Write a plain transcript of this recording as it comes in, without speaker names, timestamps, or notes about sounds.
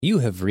You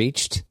have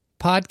reached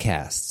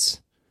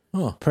podcasts.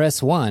 Huh.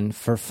 Press 1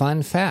 for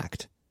fun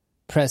fact.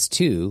 Press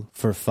 2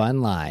 for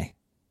fun lie.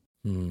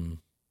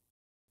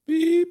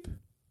 Beep.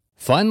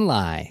 Fun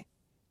lie.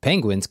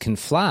 Penguins can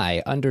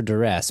fly under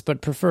duress but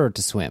prefer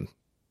to swim.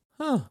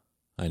 Huh.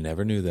 I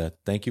never knew that.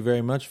 Thank you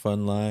very much,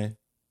 Fun Lie.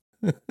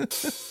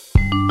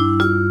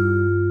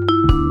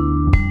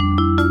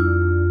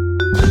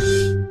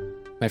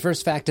 My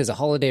first fact is a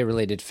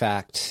holiday-related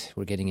fact.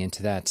 We're getting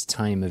into that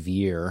time of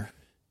year.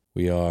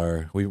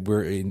 We're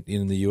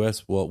in the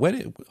U.S. Well,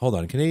 hold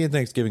on. Canadian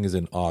Thanksgiving is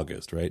in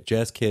August, right?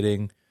 Just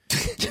kidding.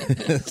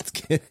 Just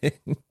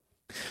kidding.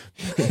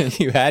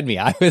 You had me.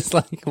 I was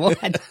like,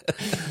 what?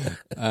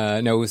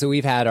 No, so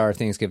we've had our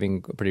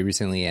Thanksgiving pretty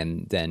recently,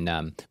 and then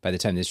by the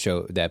time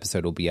the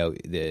episode will be out,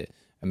 the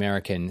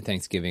American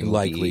Thanksgiving will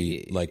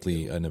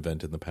likely an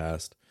event in the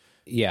past.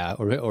 Yeah,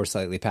 or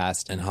slightly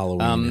past. And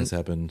Halloween has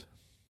happened.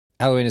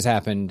 Halloween has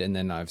happened, and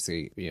then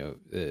obviously,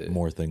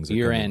 more things are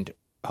year-end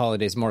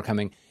holidays, more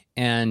coming.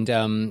 And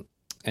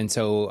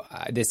so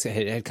this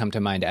had come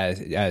to mind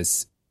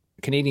as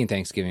Canadian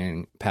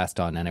Thanksgiving passed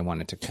on, and I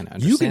wanted to kind of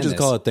understand. You can just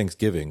call it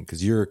Thanksgiving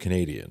because you're a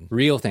Canadian.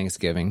 Real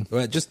Thanksgiving.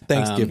 Well, just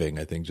Thanksgiving,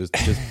 I think. Just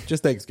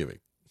Thanksgiving.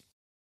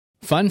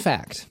 Fun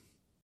fact.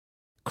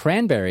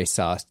 Cranberry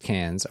sauce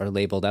cans are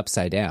labeled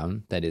upside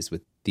down, that is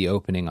with the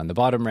opening on the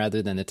bottom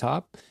rather than the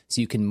top,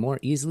 so you can more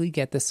easily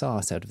get the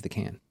sauce out of the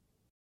can.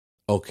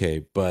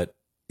 Okay, but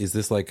is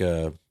this like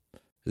a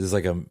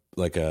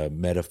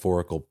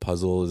metaphorical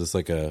puzzle? Is this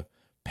like a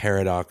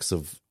paradox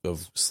of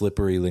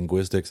slippery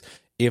linguistics?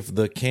 If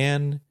the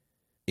can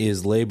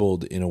is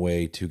labeled in a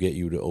way to get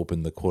you to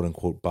open the quote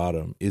unquote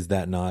bottom, is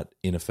that not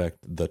in effect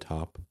the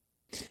top?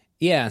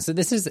 Yeah, so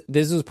this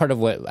was part of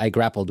what I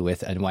grappled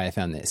with and why I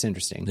found this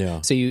interesting.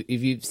 Yeah. So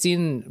if you've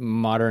seen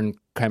modern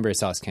cranberry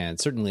sauce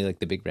cans, certainly like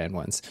the big brand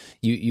ones,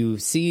 you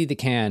see the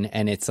can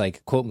and it's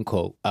like quote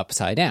unquote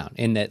upside down,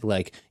 in that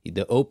like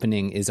the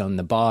opening is on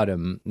the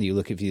bottom. If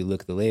you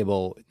look at the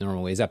label,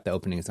 normal way is up, the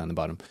opening is on the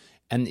bottom,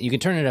 and you can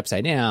turn it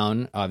upside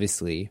down,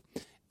 obviously.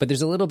 But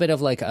there's a little bit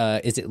of like,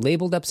 is it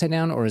labeled upside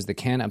down or is the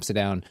can upside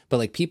down? But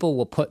like people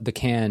will put the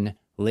can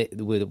so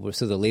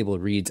the label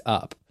reads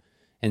up.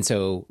 And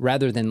so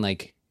rather than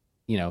like,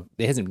 it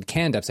hasn't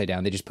canned upside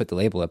down, they just put the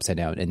label upside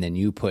down and then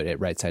you put it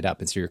right side up.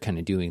 And so you're kind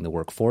of doing the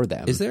work for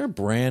them. Is there a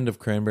brand of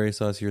cranberry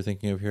sauce you're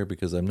thinking of here?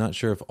 Because I'm not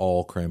sure if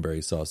all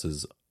cranberry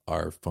sauces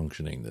are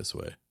functioning this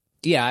way.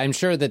 Yeah, I'm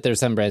sure that there's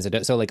some brands that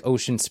do. So like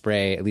Ocean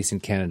Spray, at least in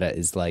Canada,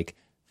 is like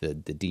the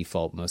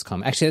default most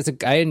common. Actually,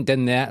 I hadn't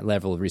done that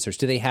level of research.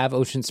 Do they have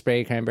Ocean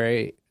Spray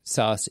cranberry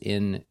sauce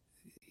in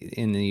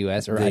the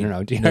U.S.? Or I don't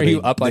know. Are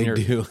you up on your...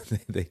 They do.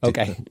 They do.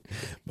 Okay.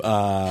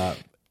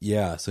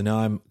 Yeah, so now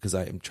I'm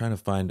trying to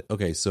find.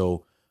 Okay,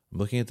 so I'm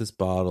looking at this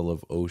bottle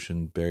of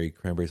Ocean Berry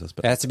cranberry sauce.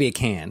 But it has to be a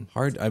can.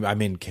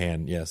 I'm in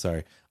can. Yeah,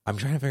 sorry. I'm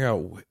trying to figure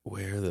out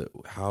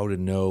how to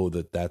know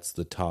that that's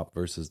the top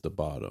versus the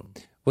bottom.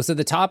 Well, so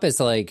the top is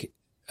like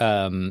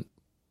the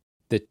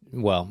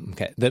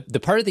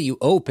part that you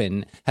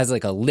open has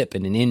like a lip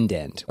and an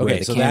indent.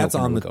 Okay, so that's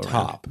on the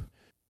top.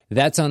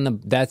 That's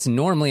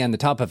normally on the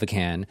top of a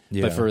can,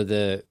 yeah. But for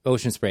the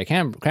Ocean Spray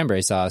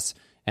cranberry sauce,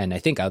 and I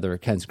think other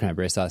kinds of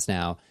cranberry sauce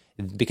now,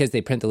 because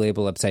they print the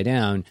label upside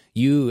down,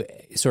 you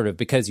sort of,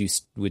 because you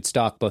would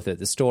stock both at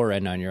the store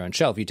and on your own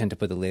shelf, you tend to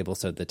put the label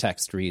so the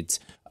text reads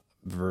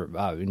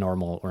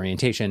normal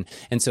orientation,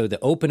 and so the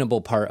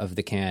openable part of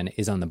the can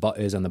is on the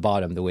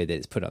bottom, the way that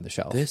it's put on the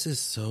shelf. This is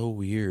so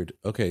weird.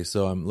 Okay,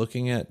 so I'm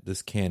looking at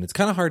this can. It's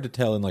kind of hard to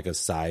tell in like a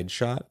side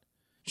shot.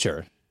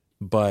 Sure,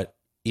 but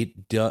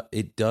it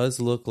does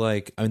look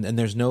like, and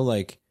there's no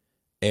like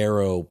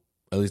arrow,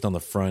 at least on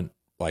the front,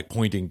 like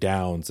pointing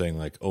down saying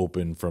like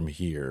open from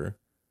here.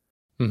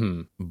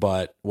 Mm-hmm.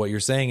 But what you're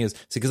saying is,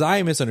 see, because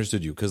I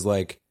misunderstood you, because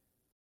like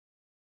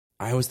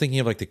I was thinking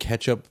of like the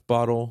ketchup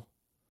bottle,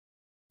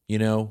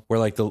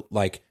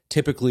 where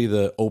typically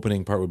the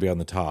opening part would be on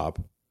the top,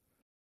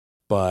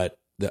 but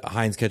the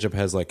Heinz ketchup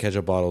has like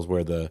ketchup bottles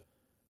where the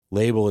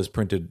label is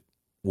printed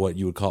what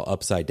you would call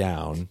upside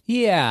down.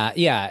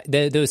 Yeah.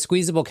 Those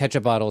squeezable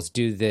ketchup bottles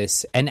do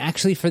this, and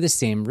actually for the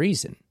same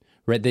reason,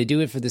 right? They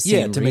do it for the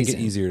same reason. To make it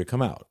easier to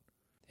come out.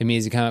 It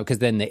means you come out because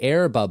then the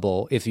air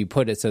bubble, if you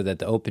put it so that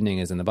the opening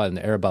is in the bottom,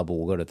 the air bubble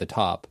will go to the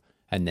top,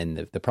 and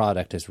then the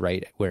product is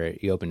right where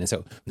you open it.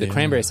 So the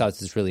cranberry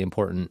sauce is really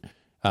important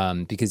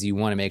because you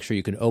want to make sure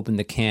you can open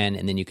the can,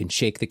 and then you can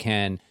shake the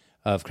can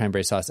of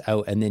cranberry sauce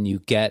out, and then you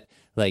get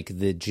like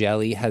the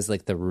jelly has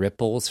like the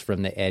ripples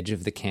from the edge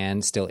of the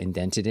can still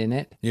indented in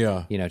it.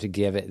 Yeah. To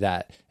give it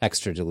that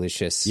extra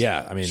delicious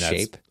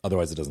shape.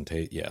 Otherwise it doesn't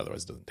taste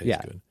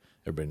good.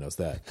 Everybody knows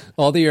that.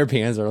 All the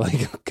Europeans are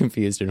like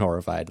confused and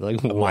horrified.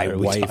 Like, why are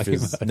we talking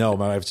about? No,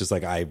 my wife's just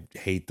like, I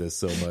hate this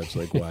so much.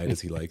 Like, why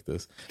does he like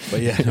this? But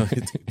yeah,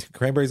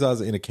 cranberry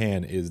sauce in a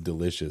can is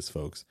delicious,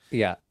 folks.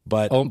 Yeah,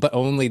 but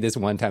only this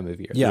one time of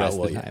year. Yeah, the rest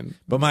of the time.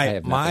 But I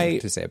have nothing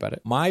to say about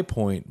it. My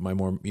point,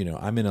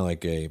 I'm in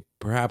a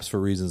perhaps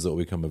for reasons that will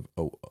become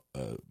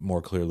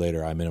more clear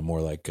later. I'm in a more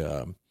like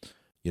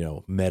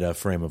meta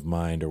frame of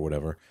mind or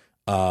whatever.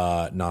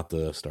 Not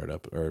the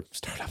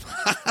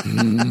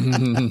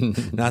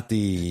not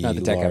the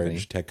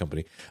large tech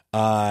company.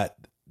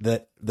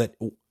 That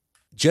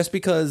just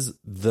because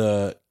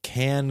the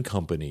can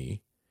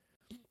company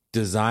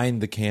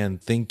designed the can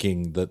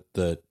thinking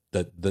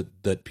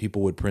that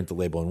people would print the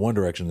label in one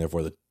direction,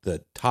 therefore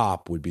the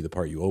top would be the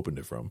part you opened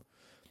it from.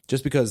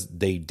 Just because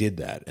they did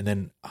that, and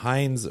then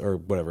Heinz or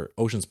whatever,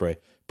 Ocean Spray,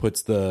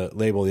 puts the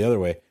label the other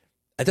way,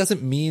 it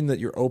doesn't mean that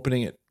you're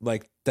opening it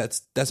like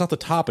that's not the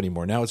top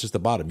anymore. Now it's just the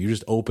bottom. You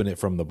just open it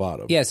from the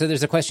bottom. Yeah, so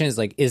there's a question is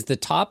like, is the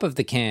top of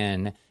the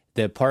can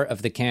the part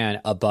of the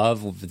can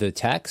above the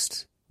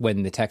text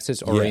when the text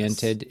is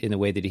oriented in the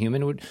way that a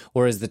human would?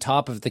 Or is the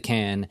top of the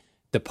can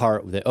the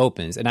part that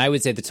opens? And I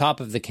would say the top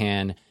of the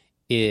can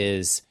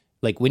is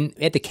like when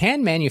at the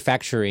can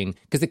manufacturing,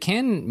 because the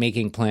can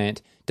making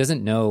plant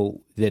doesn't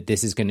know that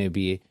this is going to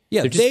be.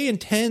 Yeah, they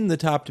intend the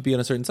top to be on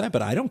a certain side,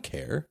 but I don't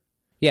care.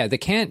 Yeah, the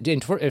can,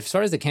 as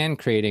far as the can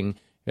creating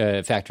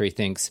factory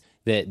thinks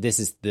that this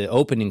is the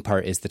opening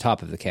part is the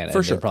top of the can.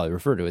 For sure. They'll probably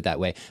refer to it that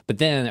way. But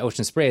then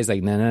Ocean Spray is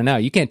like, no,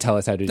 you can't tell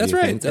us how to do things.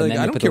 That's right. And like,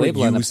 I don't care what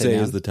you say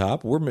is the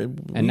top.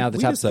 And now the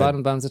top's the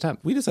bottom, bottom's the top.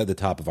 We decide the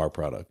top of our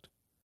product.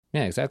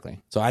 Yeah, exactly.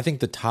 So I think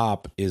the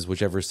top is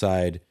whichever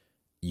side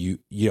you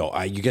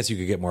guess you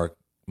could get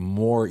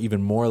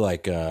even more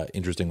like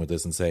interesting with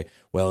this and say,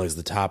 well, is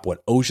the top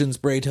what Ocean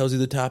Spray tells you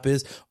the top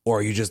is,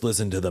 or you just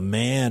listen to the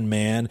man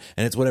and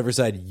it's whatever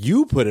side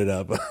you put it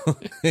up.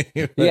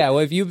 Yeah, well,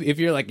 if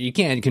you're like, you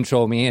can't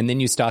control me, and then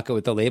you stock it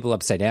with the label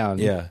upside down,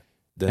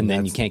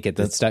 then you can't get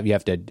the stuff. You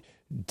have to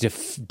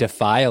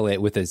defile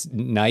it with a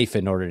knife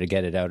in order to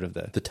get it out of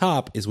the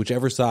top is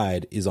whichever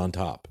side is on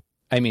top.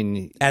 I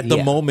mean, at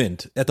the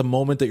moment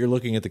that you're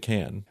looking at the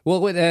can.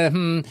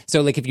 Well,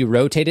 so like if you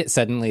rotate it,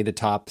 suddenly the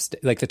top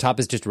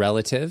is just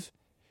relative.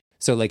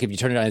 So like if you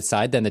turn it on its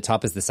side, then the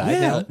top is the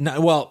side now. No,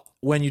 well,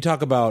 when you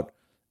talk about,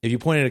 if you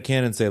point at a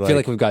can and say like, I feel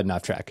like we've gotten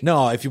off track.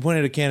 No, if you point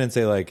at a can and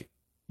say like,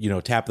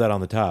 tap that on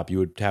the top, you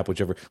would tap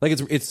whichever. Like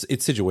it's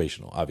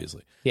situational,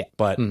 obviously. Yeah.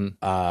 But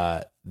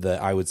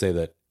I would say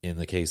that in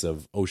the case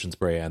of Ocean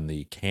Spray and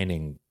the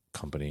canning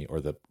company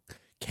or the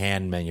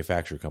can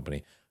manufacturer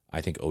company, I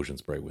think Ocean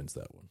Spray wins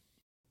that one.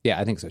 Yeah,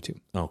 I think so too.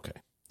 Okay,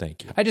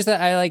 thank you.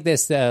 I like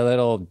this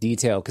little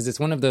detail because it's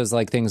one of those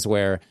like things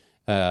where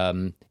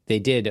they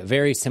did a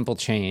very simple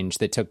change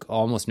that took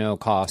almost no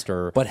cost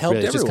but helped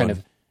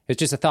everyone. It's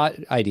just a thought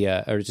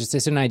idea, or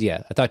it's an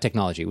idea, a thought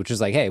technology, which is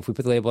like, hey, if we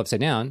put the label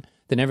upside down,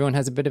 then everyone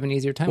has a bit of an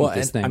easier time with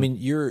this thing. I mean,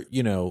 you're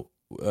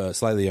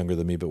slightly younger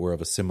than me, but we're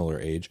of a similar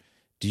age.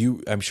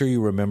 I'm sure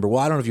you remember.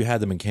 Well, I don't know if you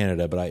had them in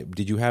Canada, but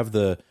did you have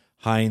the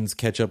Heinz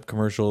ketchup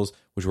commercials,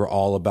 which were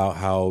all about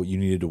how you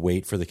needed to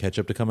wait for the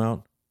ketchup to come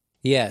out?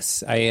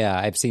 Yes,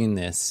 I've seen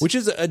this. Which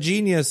is a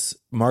genius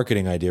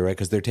marketing idea, right?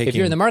 Because they're taking... If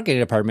you're in the marketing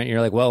department, you're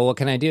like, well, what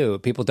can I do?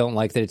 People don't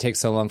like that it takes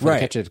so long for the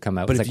ketchup to come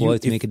out. But it's like,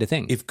 let's make it a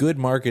thing. If good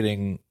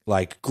marketing,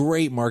 like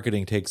great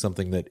marketing, takes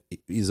something that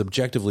is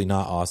objectively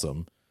not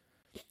awesome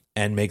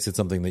and makes it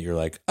something that you're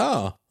like,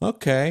 oh,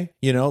 okay.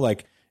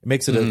 Like it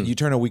makes it you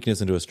turn a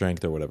weakness into a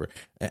strength or whatever.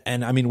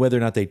 And I mean, whether or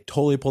not they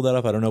totally pulled that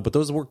off, I don't know. But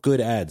those were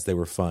good ads. They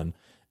were fun.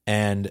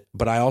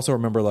 But I also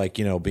remember like,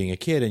 being a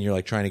kid and you're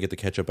like trying to get the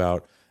ketchup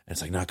out and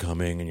it's like not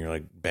coming and you're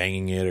like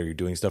banging it or you're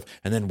doing stuff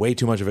and then way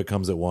too much of it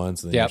comes at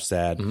once and then you're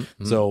sad.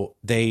 Mm-hmm. So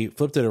they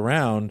flipped it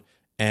around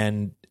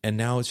and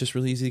now it's just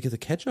really easy to get the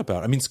ketchup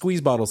out. I mean,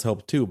 squeeze bottles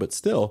help too, but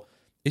still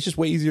it's just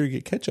way easier to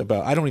get ketchup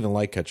out. I don't even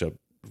like ketchup.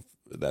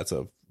 That's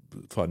a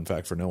fun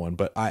fact for no one,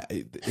 but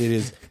it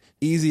is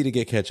easy to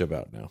get ketchup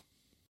out now.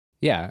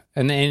 Yeah,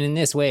 and in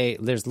this way,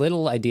 there's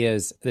little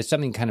ideas. There's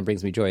something kind of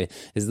brings me joy.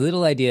 There's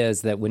little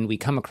ideas that when we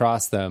come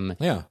across them,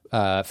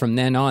 from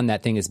then on,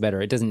 that thing is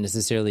better. It doesn't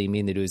necessarily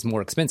mean that it was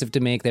more expensive to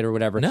make that or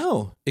whatever.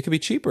 No, it could be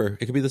cheaper.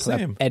 It could be the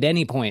same. At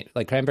any point,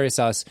 like cranberry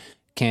sauce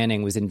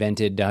canning was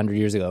invented 100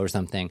 years ago or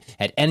something.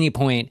 At any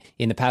point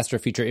in the past or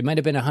future, it might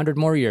have been 100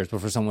 more years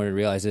before someone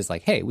realizes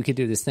like, hey, we could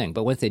do this thing.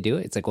 But once they do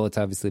it, it's like, well, it's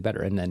obviously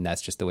better. And then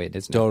that's just the way it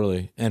is now.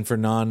 Totally. And for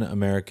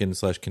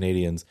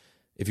non-American/Canadians,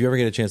 if you ever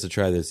get a chance to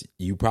try this,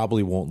 you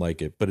probably won't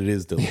like it, but it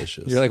is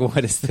delicious. You're like,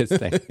 what is this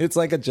thing? It's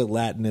like a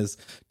gelatinous,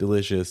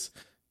 delicious,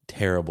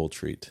 terrible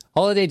treat.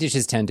 Holiday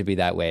dishes tend to be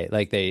that way.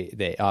 Like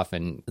they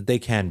often... They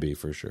can be,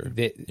 for sure.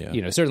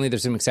 Certainly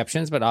there's some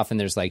exceptions, but often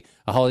there's like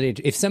a holiday...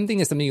 If something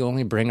is something you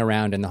only bring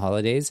around in the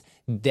holidays,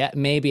 that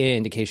may be an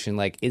indication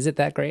like, is it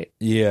that great?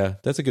 Yeah,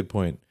 that's a good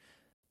point.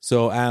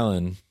 So,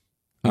 Alan,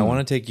 I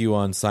want to take you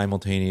on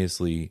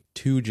simultaneously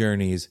 2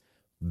 journeys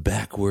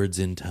backwards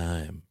in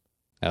time.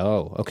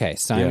 Oh, okay.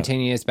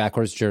 Simultaneous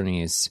backwards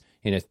journeys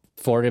in a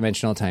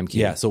 4-dimensional time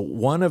cube. Yeah, so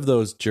one of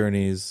those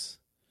journeys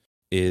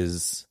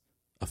is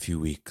a few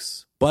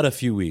weeks.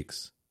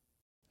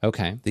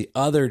 Okay. The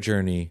other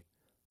journey,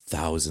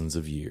 thousands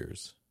of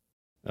years.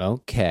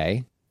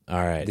 Okay. All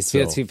right. This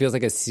feels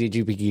like a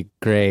CGP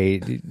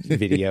grade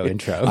video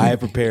intro. I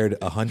have prepared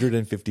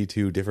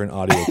 152 different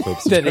audio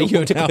clips that you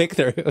have to click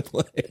through.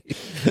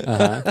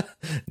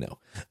 No.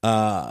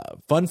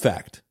 Fun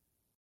fact.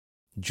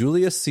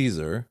 Julius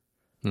Caesar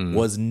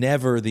was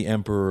never the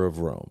emperor of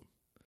Rome.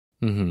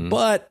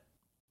 But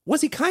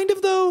was he kind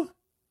of, though?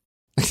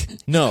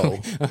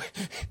 No,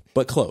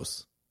 but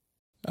close.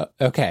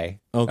 Okay.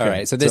 All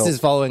right. So this is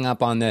following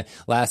up on the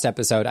last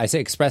episode. I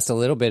expressed a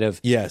little bit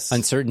of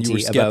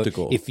uncertainty about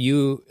if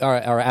you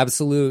are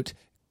absolute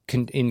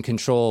in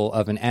control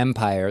of an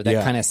empire.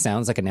 That kind of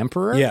sounds like an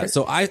emperor. Yeah.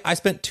 So I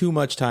spent too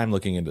much time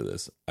looking into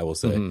this, I will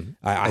say.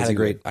 I had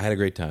a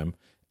great time.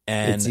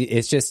 And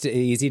it's just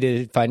easy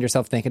to find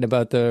yourself thinking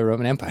about the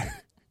Roman Empire.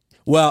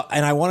 Well,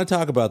 and I want to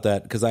talk about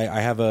that because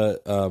I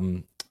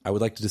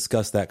would like to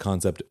discuss that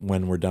concept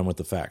when we're done with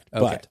the fact.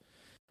 Okay. But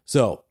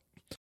so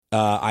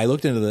I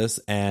looked into this,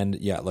 and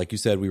like you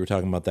said, we were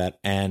talking about that,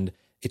 and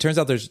it turns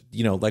out there's,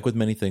 like with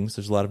many things,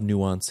 there's a lot of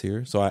nuance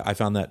here. So I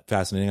found that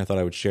fascinating. I thought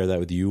I would share that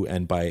with you,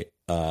 and by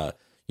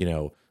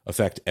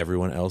affect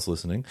everyone else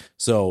listening.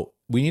 So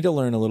we need to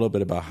learn a little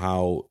bit about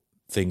how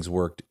things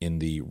worked in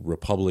the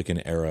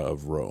Republican era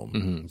of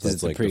Rome. So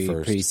it's like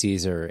the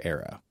pre-Caesar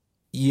era.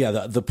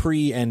 Yeah, the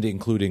pre and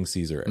including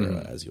Caesar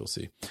era, as you'll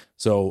see.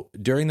 So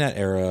during that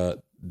era,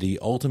 the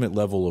ultimate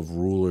level of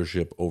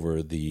rulership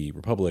over the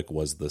Republic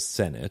was the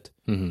Senate.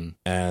 And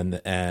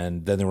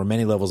then there were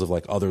many levels of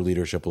like other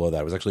leadership below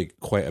that. It was actually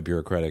quite a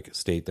bureaucratic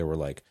state. There were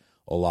like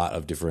a lot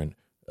of different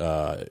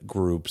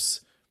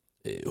groups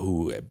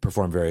who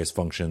performed various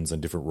functions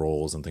and different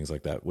roles and things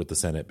like that, with the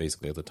Senate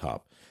basically at the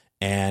top.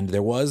 And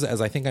there was,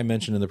 as I think I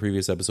mentioned in the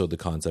previous episode, the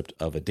concept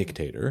of a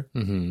dictator.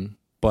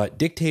 But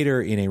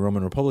dictator in a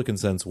Roman Republican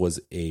sense was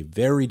a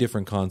very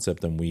different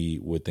concept than we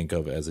would think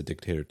of as a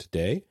dictator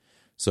today.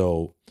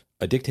 So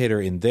a dictator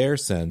in their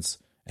sense,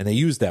 and they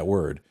used that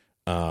word,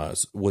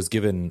 was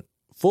given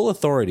full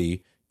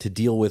authority to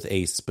deal with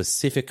a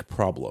specific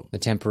problem. The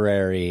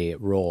temporary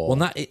role.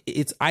 Well,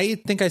 I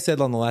think I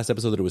said on the last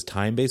episode that it was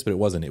time-based, but it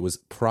wasn't. It was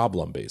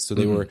problem-based. So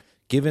they were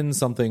given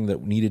something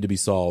that needed to be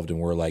solved and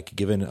were like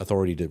given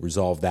authority to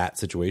resolve that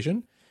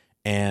situation.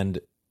 And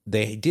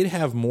they did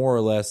have more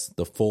or less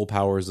the full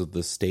powers of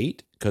the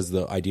state, because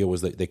the idea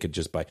was that they could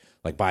just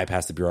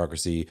bypass the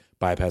bureaucracy,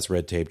 bypass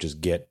red tape,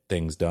 just get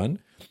things done.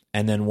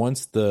 And then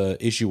once the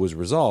issue was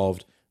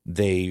resolved,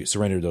 they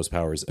surrendered those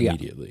powers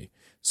immediately.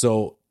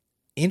 So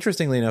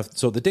interestingly enough,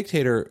 so the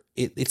dictator,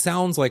 it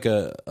sounds like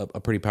a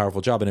pretty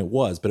powerful job, and it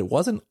was, but it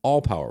wasn't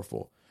all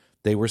powerful.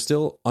 They were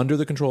still under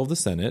the control of the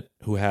Senate,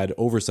 who had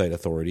oversight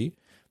authority.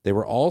 They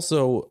were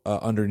also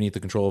underneath the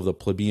control of the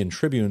plebeian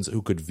tribunes,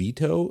 who could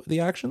veto the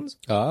actions.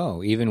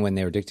 Oh, even when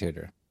they were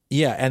dictator.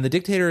 Yeah, and the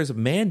dictator's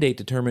mandate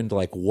determined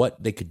like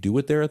what they could do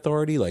with their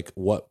authority, like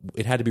what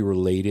it had to be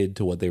related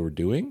to what they were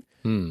doing.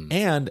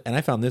 And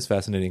I found this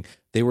fascinating,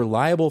 they were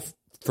liable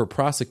for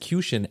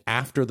prosecution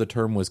after the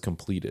term was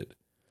completed.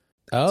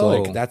 Oh, so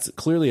like that's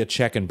clearly a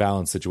check and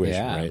balance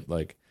situation, right?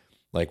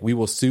 Like we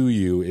will sue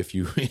you if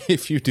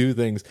you do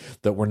things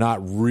that were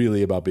not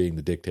really about being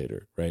the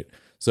dictator, right?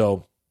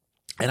 So,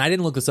 and I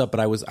didn't look this up, but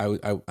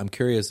I'm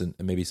curious, and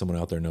maybe someone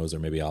out there knows, or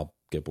maybe I'll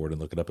get bored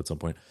and look it up at some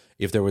point,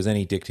 if there was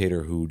any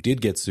dictator who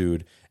did get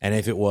sued, and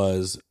if it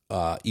was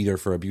either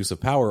for abuse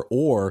of power,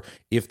 or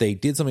if they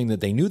did something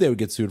that they knew they would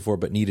get sued for,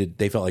 but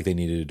they felt like they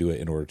needed to do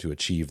it in order to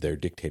achieve their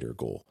dictator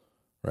goal,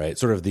 right?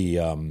 Sort of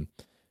the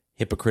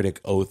Hippocratic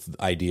oath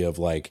idea of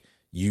like,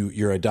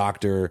 you're a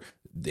doctor,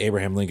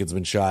 Abraham Lincoln's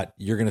been shot,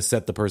 you're going to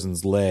set the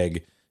person's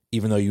leg,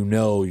 even though you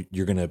know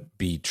you're going to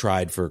be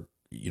tried for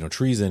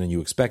treason, and you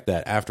expect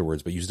that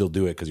afterwards, but you still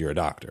do it because you're a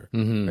doctor.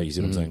 Right? You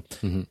see what I'm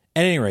saying?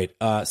 At any rate,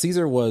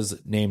 Caesar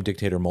was named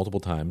dictator multiple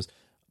times,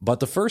 but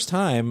the first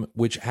time,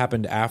 which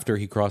happened after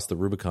he crossed the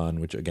Rubicon,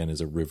 which again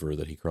is a river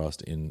that he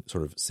crossed in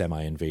sort of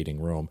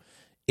semi-invading Rome,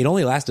 it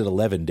only lasted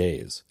 11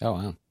 days. Oh,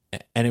 wow.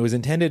 And it was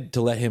intended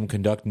to let him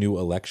conduct new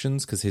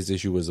elections, because his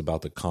issue was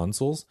about the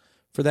consuls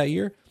for that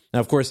year. Now,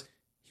 of course,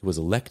 he was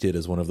elected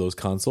as one of those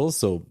consuls,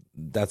 so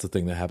that's the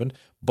thing that happened.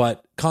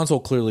 But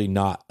consul, clearly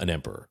not an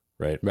emperor,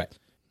 right? Right.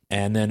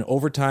 And then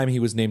over time, he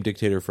was named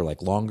dictator for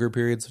like longer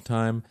periods of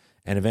time.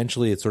 And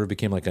eventually it sort of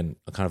became like a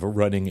kind of a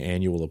running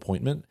annual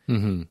appointment.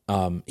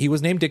 He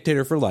was named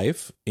dictator for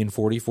life in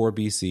 44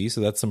 BC. So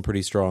that's some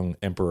pretty strong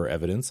emperor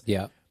evidence.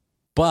 Yeah.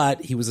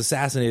 But he was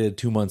assassinated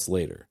 2 months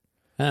later.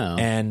 Oh.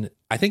 And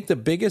I think the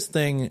biggest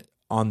thing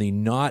on the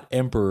not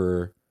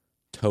emperor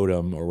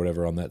totem or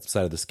whatever on that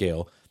side of the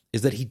scale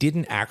is that he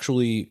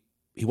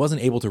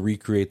wasn't able to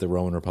recreate the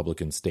Roman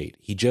Republican state.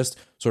 He just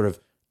sort of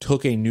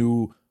took a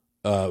new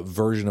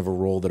version of a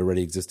role that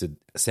already existed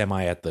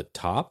semi at the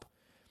top.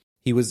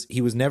 He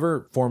was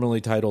never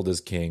formally titled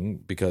as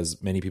king,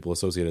 because many people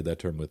associated that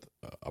term with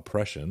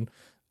oppression,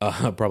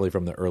 probably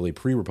from the early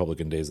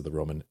pre-Republican days of the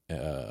Roman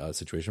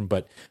situation.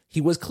 But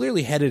he was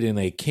clearly headed in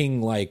a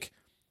king-like,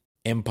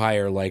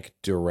 empire-like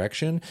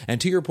direction. And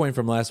to your point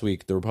from last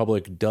week, the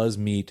Republic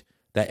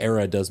that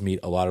era does meet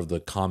a lot of the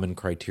common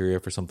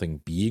criteria for something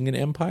being an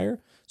empire.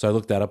 So I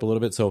looked that up a little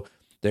bit. So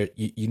there,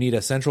 you need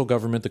a central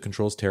government that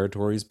controls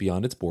territories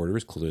beyond its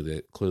borders.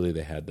 Clearly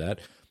they had that.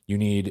 You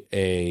need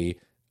to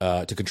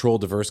control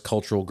diverse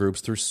cultural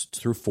groups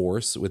through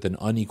force, with an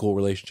unequal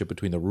relationship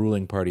between the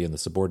ruling party and the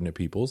subordinate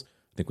peoples.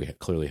 I think we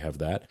clearly have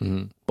that.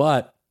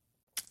 But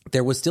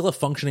there was still a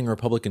functioning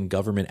Republican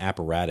government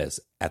apparatus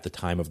at the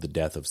time of the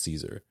death of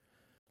Caesar.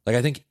 Like,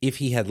 I think if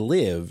he had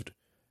lived,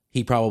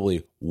 he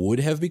probably would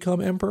have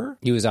become emperor.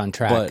 He was on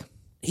track. But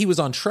he was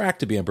on track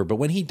to be emperor. But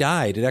when he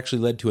died, it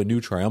actually led to a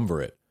new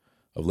triumvirate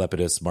of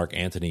Lepidus, Mark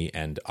Antony,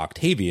 and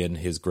Octavian,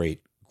 his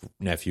great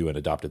nephew and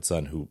adopted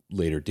son, who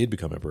later did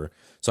become emperor.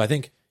 So I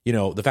think,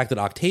 the fact that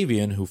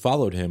Octavian, who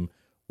followed him,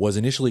 was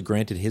initially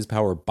granted his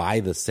power by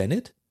the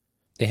Senate.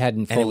 They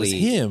hadn't fully... And it was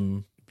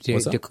him...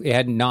 It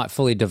had not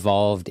fully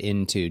devolved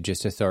into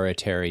just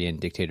authoritarian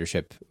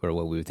dictatorship, or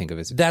what we would think of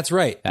as... That's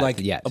right.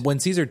 Yet. When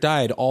Caesar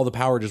died, all the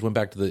power just went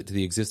back to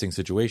the existing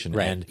situation.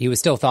 Right. And he was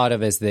still thought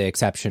of as the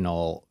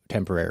exceptional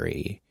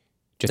temporary...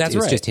 It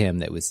was just him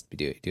that was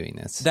doing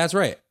this. That's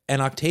right.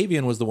 And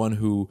Octavian was the one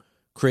who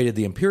created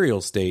the imperial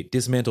state,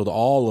 dismantled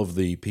all of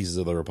the pieces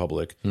of the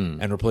republic,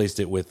 and replaced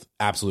it with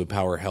absolute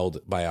power held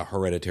by a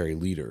hereditary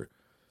leader.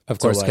 Of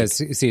course, because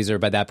Caesar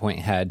by that point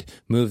had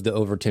moved the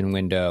Overton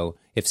window.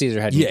 If Caesar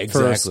had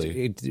first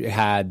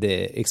had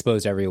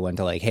exposed everyone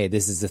to hey,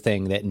 this is the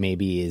thing that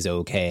maybe is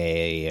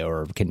okay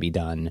or can be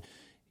done,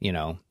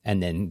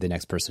 and then the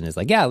next person is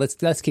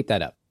let's keep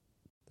that up.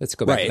 Let's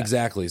go back to that.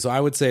 Exactly. So I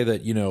would say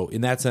that,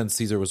 in that sense,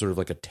 Caesar was sort of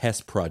like a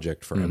test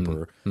project for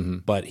emperor,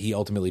 but he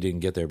ultimately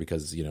didn't get there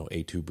because,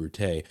 et tu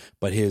Brute.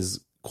 But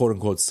his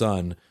quote-unquote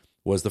son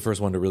was the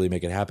first one to really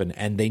make it happen,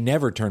 and they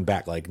never turned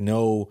back.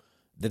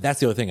 That's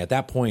the other thing. At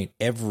that point,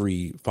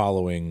 every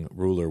following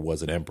ruler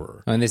was an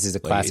emperor. And this is a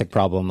classic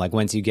problem.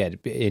 Once you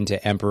get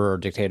into emperor or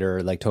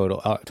dictator,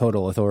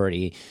 total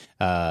authority,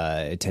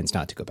 it tends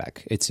not to go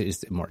back.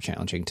 It's more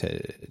challenging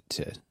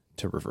to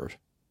revert.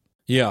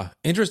 Yeah.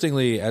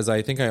 Interestingly, as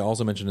I think I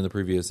also mentioned in the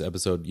previous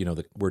episode,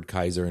 the word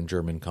Kaiser in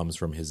German comes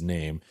from his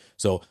name.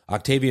 So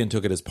Octavian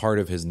took it as part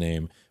of his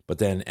name, but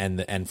then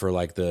and for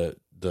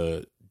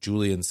the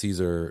Julian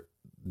Caesar,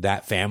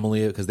 that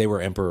family, because they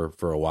were emperor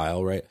for a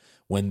while, right?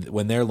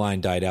 When their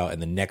line died out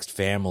and the next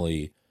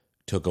family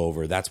took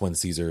over, that's when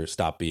Caesar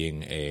stopped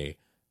being a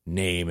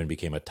name and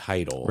became a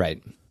title.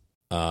 Right.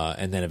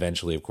 And then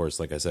eventually, of course,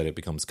 like I said, it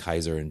becomes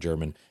Kaiser in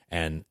German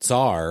and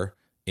Tsar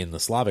in the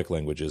Slavic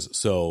languages.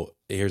 So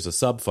here's a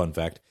sub-fun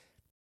fact,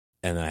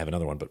 and then I have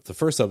another one. But the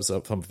first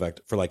sub-fun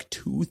fact, for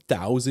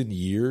 2,000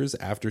 years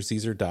after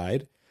Caesar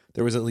died,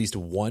 there was at least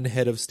one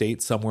head of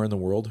state somewhere in the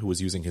world who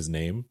was using his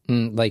name.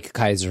 Like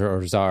Kaiser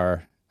or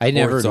Tsar. I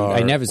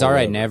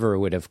never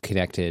would have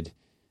connected.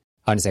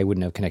 Honestly, I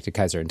wouldn't have connected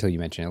Kaiser until you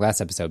mentioned it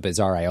last episode, but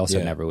Tsar I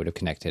also never would have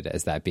connected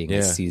as that being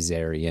a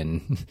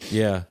Caesarian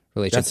relationship.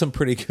 That's some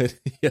pretty good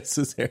that's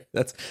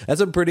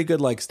some pretty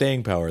good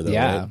staying power though.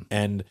 Yeah. Right?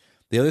 And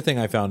the other thing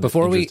I found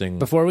before interesting...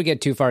 Before we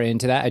get too far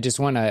into that, I just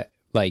want to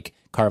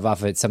carve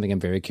off something I'm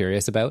very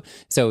curious about.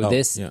 So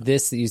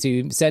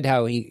you said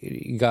how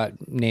he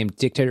got named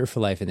dictator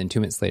for life, and then 2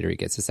 minutes later he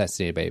gets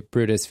assassinated by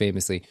Brutus,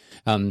 famously.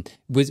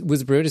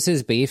 Was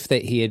Brutus's beef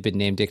that he had been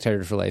named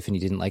dictator for life and he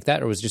didn't like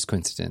that, or was it just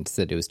coincidence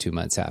that it was 2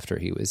 months after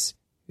he was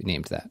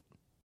named that?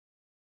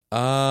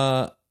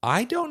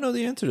 I don't know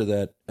the answer to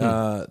that.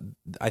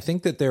 I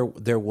think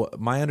that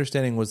my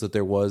understanding was that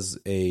there was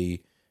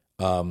a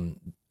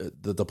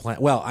the plan.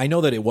 Well, I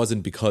know that it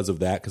wasn't because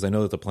of that, because I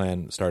know that the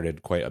plan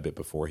started quite a bit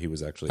before he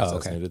was actually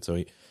assassinated.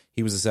 So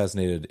he was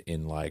assassinated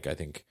in I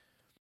think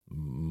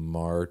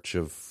March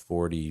of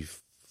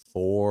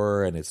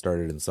 44, and it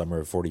started in summer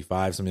of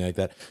 45, something like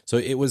that. So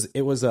it was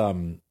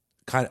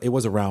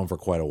around for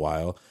quite a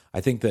while. I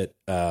think that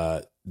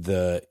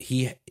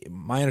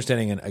my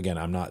understanding, and again,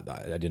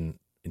 I didn't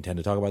intend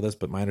to talk about this,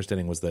 but my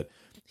understanding was that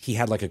he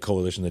had a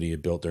coalition that he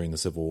had built during the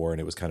Civil War,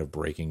 and it was kind of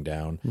breaking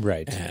down.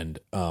 Right. And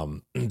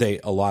a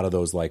lot of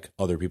those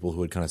other people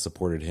who had kind of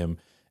supported him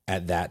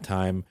at that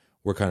time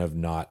were kind of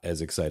not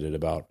as excited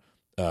about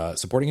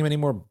supporting him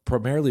anymore,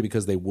 primarily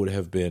because they would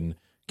have been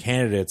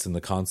candidates in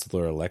the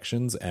consular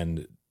elections,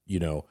 and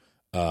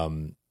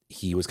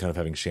he was kind of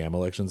having sham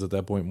elections at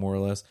that point, more or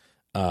less.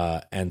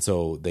 And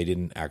so they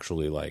didn't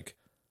actually like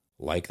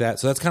that.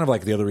 So that's kind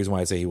of the other reason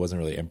why I say he wasn't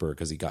really emperor,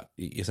 because he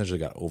essentially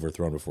got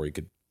overthrown before he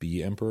could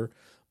be emperor.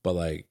 But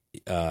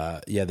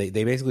they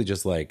basically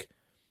just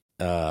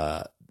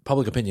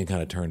public opinion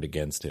kind of turned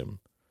against him,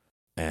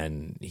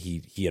 and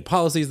he had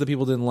policies that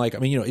people didn't like. I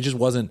mean, it just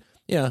wasn't.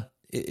 Yeah,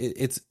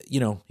 it's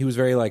he was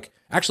very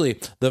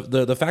actually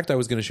the fact I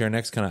was going to share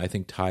next kind of I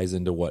think ties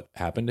into what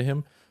happened to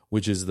him,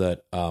 which is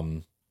that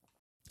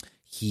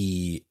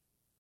he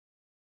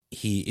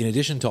in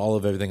addition to all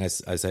of everything I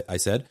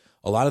said,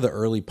 a lot of the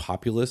early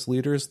populist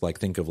leaders,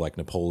 think of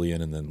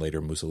Napoleon and then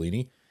later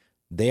Mussolini,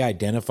 they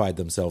identified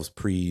themselves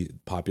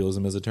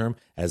pre-populism as a term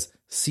as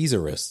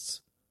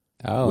Caesarists.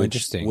 Oh, which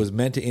interesting. Was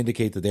meant to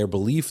indicate that their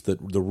belief that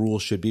the rule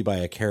should be by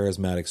a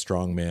charismatic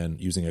strongman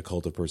using a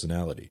cult of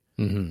personality.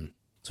 Mm-hmm.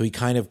 So he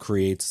kind of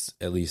creates,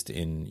 at least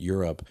in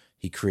Europe,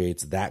 he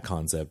creates that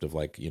concept of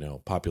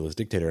populist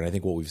dictator. And I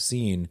think what we've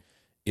seen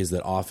is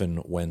that often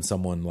when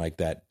someone like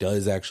that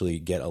does actually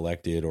get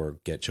elected or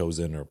get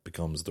chosen or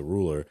becomes the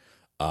ruler,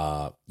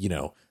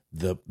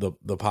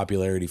 the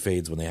popularity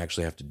fades when they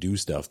actually have to do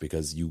stuff,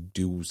 because you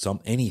do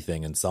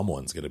anything and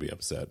someone's going to be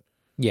upset.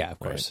 Yeah, of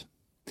course.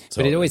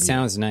 But it always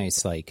sounds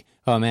nice, like,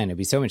 oh man, it'd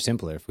be so much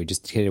simpler if we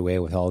just get away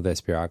with all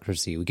this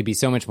bureaucracy. We could be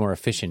so much more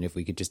efficient if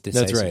we could just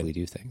decisively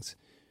do things.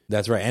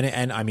 That's right.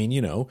 And I mean,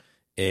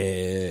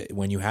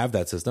 when you have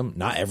that system,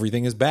 not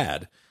everything is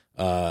bad.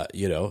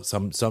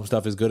 Some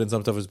stuff is good and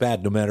some stuff is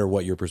bad, no matter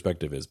what your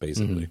perspective is,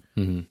 basically.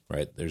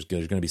 Right? There's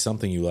going to be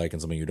something you like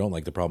and something you don't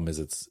like. The problem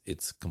is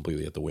it's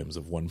completely at the whims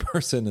of one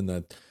person, and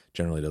that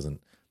generally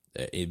doesn't.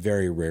 It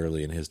very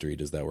rarely in history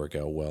does that work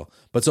out well.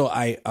 But so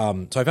I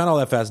found all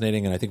that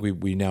fascinating, and I think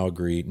we now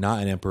agree,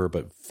 not an emperor,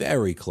 but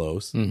very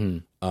close.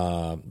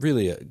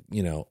 Really,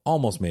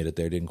 almost made it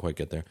there, didn't quite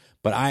get there.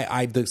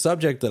 But the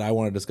subject that I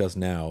want to discuss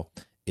now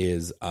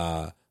is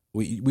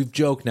we've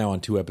joked now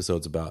on 2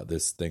 episodes about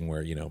this thing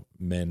where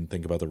men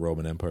think about the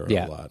Roman Empire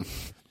a lot.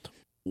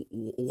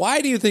 Why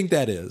do you think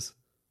that is?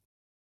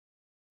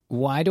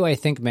 Why do I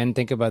think men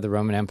think about the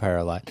Roman Empire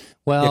a lot?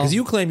 Well, because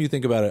you claim you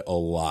think about it a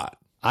lot.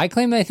 I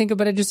claim that I think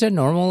about it just a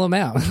normal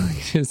amount.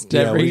 Just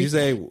what did you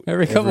say?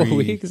 Every couple of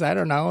weeks? I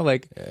don't know.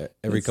 Like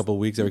every couple of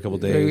weeks, every couple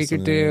of days. Every week or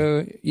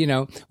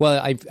two,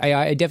 Well,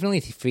 I definitely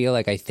feel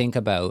like I think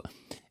about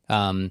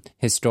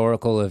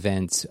historical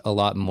events a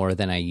lot more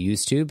than I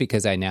used to,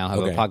 because I now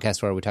have a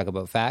podcast where we talk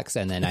about facts,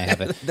 and then I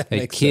have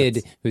a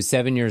kid who's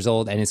 7 years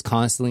old and is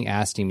constantly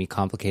asking me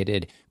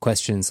complicated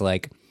questions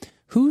like,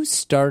 who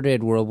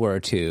started World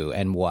War II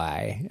and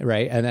why?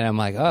 Right? And then I'm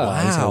like, oh,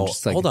 wow.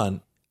 Just like, hold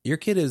on. Your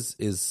kid is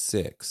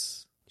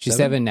 6. She's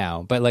 7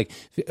 now, but like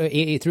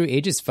through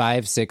ages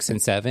 5, 6,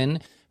 and 7,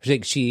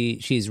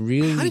 she's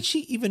really. How did she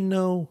even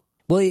know?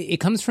 Well, it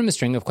comes from a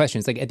string of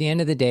questions. Like at the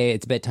end of the day,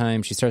 it's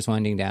bedtime. She starts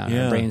winding down.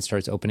 Her brain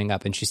starts opening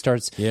up, and she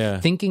starts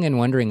thinking and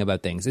wondering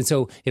about things. And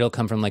so it'll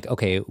come from like,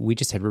 okay, we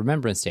just had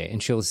Remembrance Day,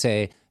 and she'll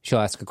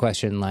ask a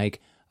question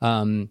like,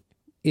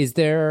 is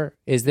there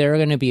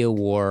going to be a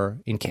war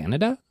in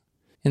Canada?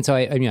 And so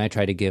I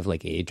try to give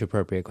like age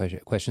appropriate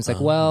questions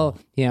like, well,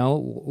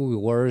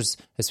 wars.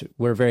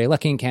 We're very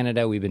lucky in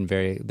Canada.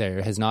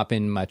 There has not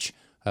been much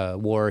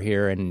war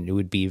here, and it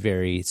would be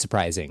very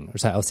surprising. Or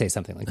so I'll say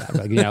something like that.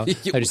 Like,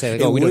 I just say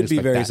like, we don't expect that. It would be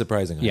very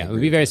surprising. Yeah, it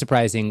would be very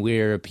surprising.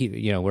 We're a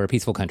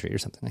peaceful country or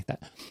something like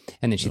that.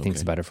 And then she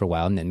thinks about it for a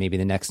while, and then maybe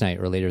the next night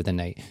or later the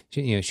night,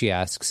 she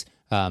asks,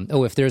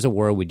 if there's a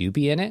war, would you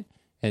be in it?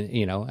 And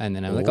and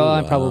then I'm like,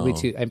 I'm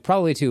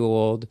probably too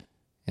old.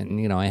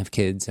 And I have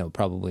kids, so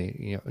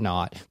probably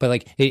not. But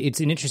like, it's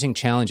an interesting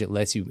challenge. It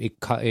lets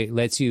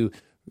you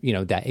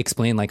that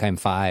explain like I'm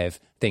 5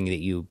 thing, that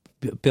you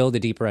build a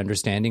deeper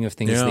understanding of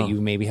things that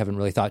you maybe haven't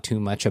really thought too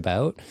much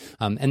about.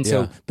 But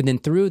then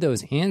through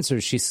those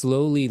answers, she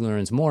slowly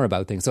learns more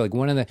about things. So like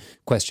one of the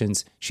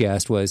questions she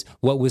asked was,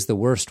 "What was the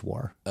worst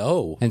war?"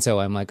 Oh, and so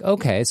I'm like,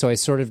 okay. So I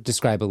sort of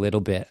describe a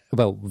little bit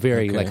about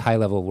very like high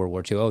level World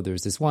War II. Oh, there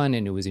was this one,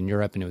 and it was in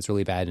Europe, and it was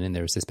really bad, and then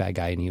there was this bad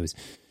guy, and he was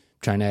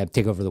trying to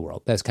take over the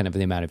world. That's kind of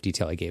the amount of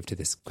detail I gave to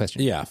this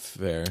question. Yeah,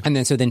 fair. And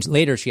then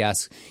later she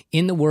asks,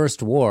 in the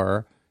worst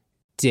war,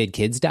 did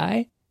kids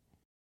die?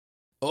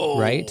 Oh,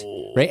 right.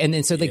 And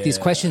then so like these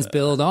questions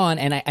build on,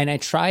 and I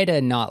try to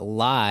not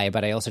lie,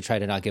 but I also try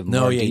to not give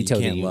more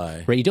detail. You can't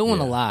lie. Right, you don't want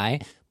to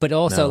lie, but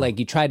also like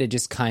you try to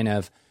just kind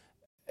of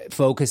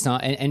focus on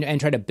and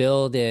try to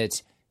build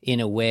it in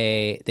a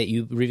way that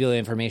you reveal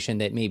information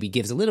that maybe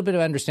gives a little bit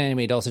of understanding,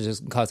 but it also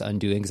just cause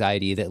undue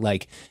anxiety that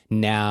like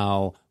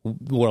now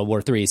World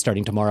War III is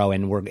starting tomorrow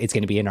and it's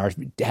going to be in our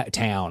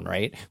town,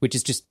 right? Which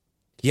is just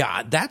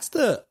that's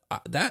the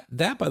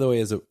that by the way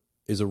is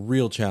a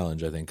real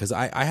challenge, I think, because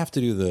I have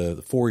to do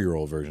the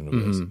 4-year-old version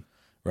of this,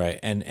 right?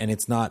 And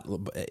it's not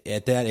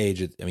at that age.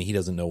 He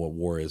doesn't know what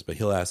war is, but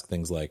he'll ask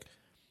things like,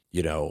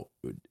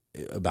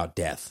 about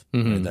death.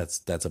 Right?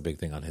 That's a big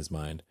thing on his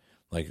mind.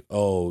 Like,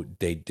 oh,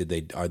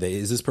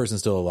 is this person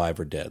still alive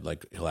or dead?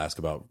 Like, he'll ask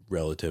about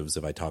relatives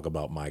if I talk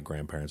about my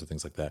grandparents or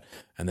things like that.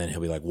 And then he'll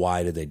be like,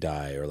 why did they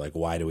die? Or like,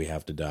 why do we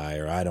have to die?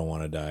 Or I don't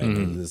want to die.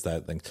 This,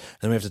 that thing.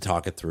 And then we have to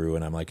talk it through.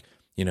 And I'm like,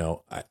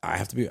 I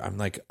have to be, I'm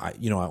like, I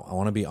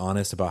want to be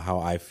honest about how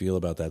I feel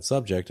about that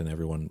subject. And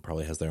everyone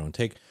probably has their own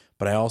take.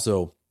 But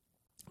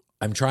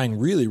I'm trying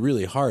really,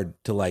 really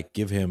hard to like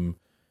give him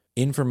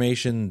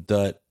information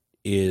that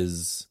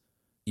is,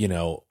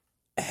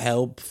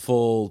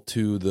 helpful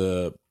to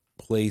the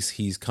place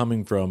he's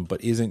coming from,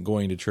 but isn't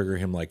going to trigger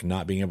him like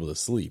not being able to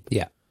sleep.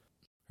 Yeah.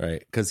 Right.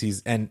 Because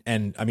he's and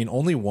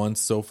only once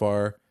so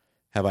far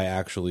have I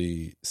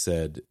actually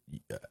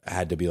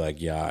had to be like,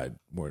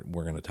 we're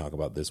going to talk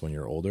about this when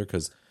you're older.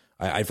 Because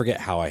I forget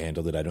how I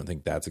handled it. I don't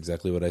think that's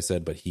exactly what I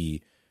said, but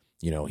he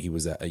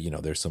was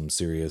there's some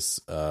serious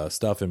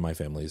stuff in my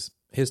family's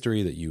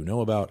history that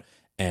about,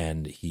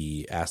 and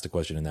he asked a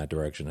question in that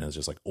direction, and it's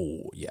just like,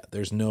 oh yeah,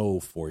 there's no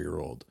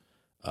 4-year-old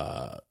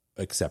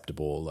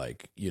acceptable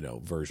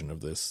version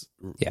of this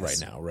right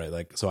now, right?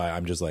 Like, so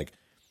I'm just like,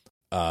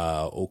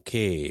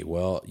 okay,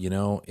 well,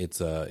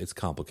 it's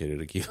complicated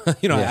to keep,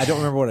 I don't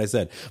remember what I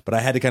said, but I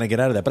had to kind of get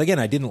out of that. But again,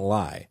 I didn't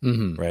lie,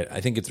 right? I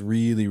think it's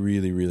really,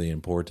 really, really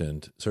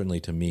important,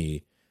 certainly to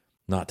me,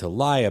 not to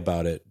lie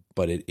about it,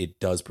 but it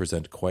does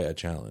present quite a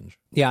challenge.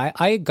 Yeah,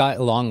 I got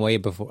a long way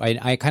before.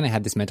 I kind of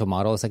had this mental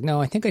model. It's like,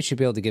 no, I think I should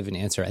be able to give an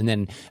answer. And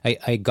then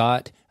I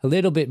got a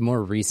little bit more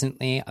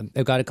recently.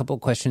 I got a couple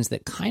of questions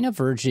that kind of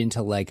verged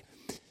into like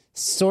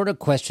sort of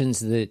questions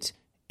that,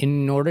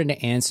 in order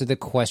to answer the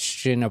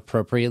question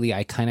appropriately,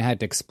 I kind of had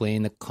to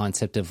explain the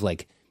concept of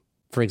like,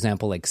 for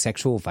example, like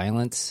sexual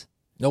violence.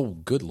 Oh,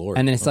 good Lord.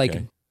 And then it's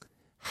like,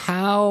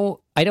 how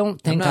I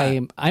don't think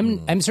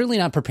I'm certainly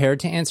not prepared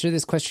to answer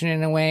this question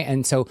in a way.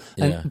 And so,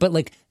 but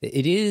like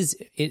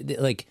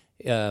like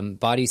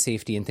body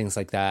safety and things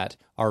like that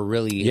are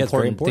really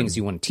important things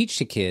you want to teach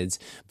to kids.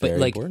 But very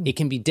like important. It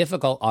can be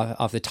difficult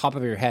off the top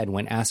of your head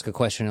when asked a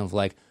question of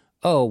like,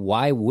 oh,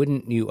 why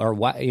wouldn't you? Or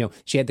why,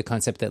 she had the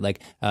concept that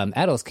like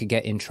adults could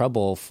get in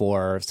trouble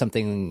for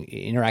something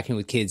interacting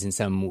with kids in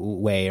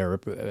some way, or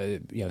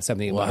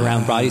something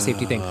around body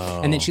safety thing.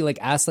 And then she like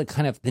asked like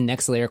kind of the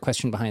next layer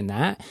question behind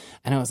that,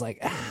 and I was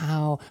like,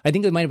 how? I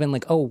think it might have been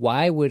like, oh,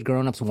 why would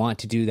grown-ups want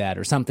to do that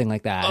or something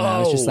like that? And I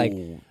was just like,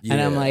 and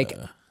I'm like.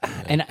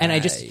 And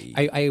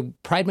I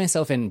pride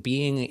myself in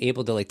being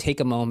able to like take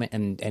a moment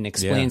and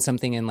explain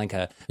something in like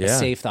a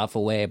safe,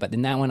 thoughtful way. But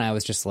in that one, I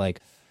was just like,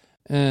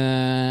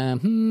 I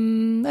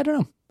don't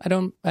know.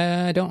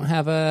 I don't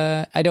have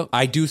a. I don't.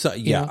 I do.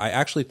 Yeah, I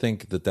actually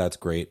think that that's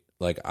great.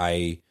 Like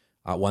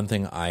one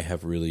thing I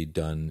have really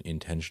done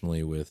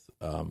intentionally with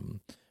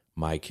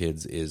my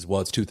kids is, well,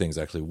 it's two things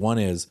actually. One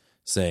is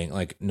saying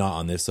like, not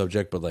on this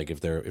subject, but like if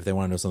they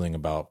want to know something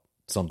about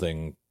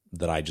something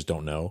that I just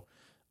don't know,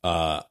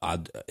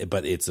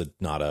 but it's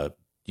not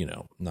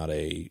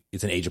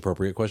it's an age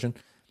appropriate question.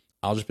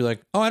 I'll just be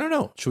like, oh, I don't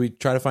know. Should we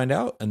try to find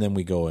out? And then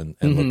we go and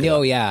look it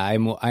up. Yeah,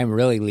 I'm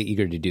really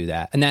eager to do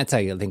that. And that's,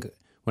 I think,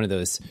 one of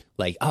those,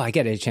 like, oh, I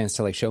get a chance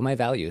to, like, show my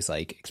values,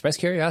 like, express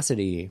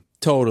curiosity.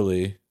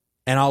 Totally.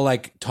 And I'll,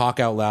 like, talk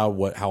out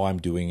loud how I'm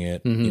doing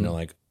it.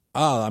 Like,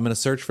 oh, I'm going to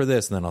search for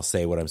this. And then I'll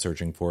say what I'm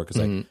searching for,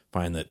 because I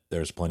find that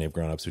there's plenty of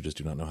grown-ups who just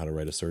do not know how to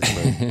write a search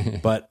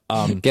term. But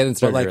get them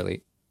started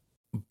early.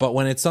 But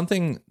when it's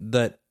something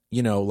that,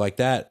 like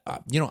that,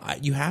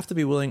 you have to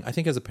be willing. I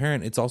think as a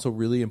parent, it's also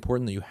really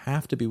important that you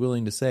have to be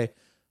willing to say,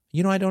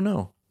 I don't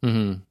know.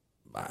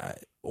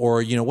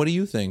 Or, what do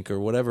you think or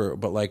whatever.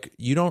 But like,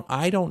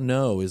 I don't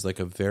know is like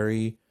a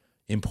very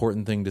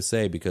important thing to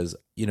say, because,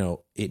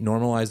 it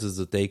normalizes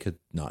that they could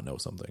not know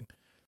something.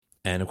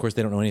 And of course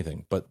they don't know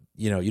anything, but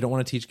you don't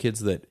want to teach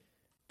kids that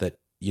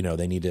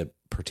they need to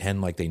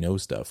pretend like they know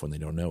stuff when they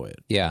don't know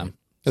it. Yeah.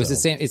 It was the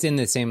same. It's in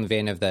the same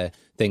vein of the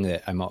thing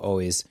that I'm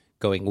always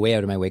going way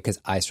out of my way, because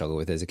I struggle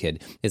with as a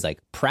kid, is like,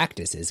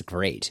 practice is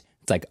great.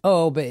 It's like,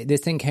 oh, but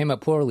this thing came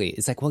up poorly.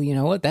 It's like, well, you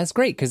know what? That's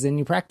great, because then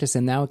you practice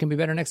and now it can be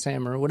better next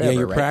time or whatever. Yeah,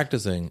 you're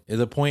practicing.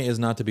 The point is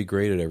not to be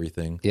great at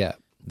everything. Yeah.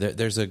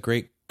 There's a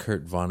great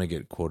Kurt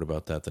Vonnegut quote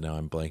about that now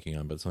I'm blanking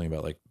on, but something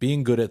about like,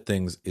 being good at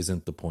things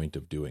isn't the point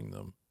of doing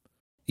them.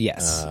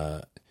 Yes.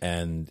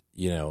 And,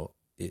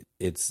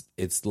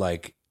 it's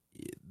like,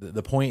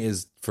 the point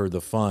is for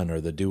the fun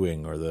or the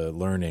doing or the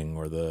learning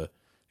or the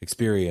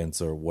experience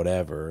or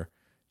whatever,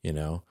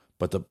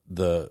 but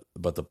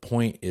the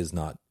point is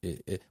not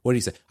what do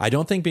you say? I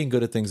don't think being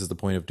good at things is the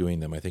point of doing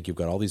them. I think you've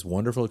got all these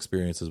wonderful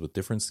experiences with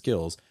different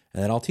skills,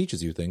 and that all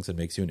teaches you things and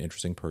makes you an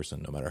interesting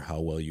person, no matter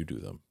how well you do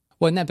them.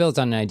 Well, and that builds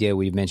on an idea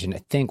we've mentioned,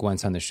 I think,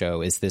 once on the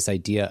show, is this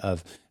idea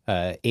of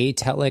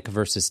atelic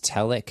versus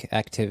telic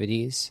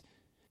activities.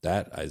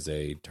 That is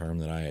a term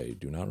that I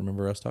do not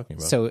remember us talking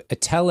about. So a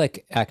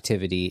telic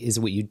activity is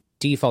what you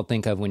default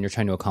think of when you're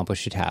trying to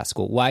accomplish a task.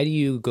 Well, why do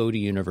you go to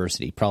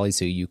university? Probably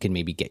so you can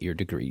maybe get your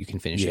degree, you can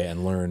finish it. Yeah,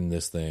 and learn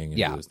this thing.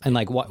 And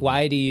like,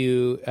 why do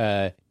you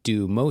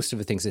do most of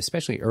the things,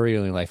 especially early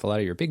in life, a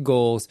lot of your big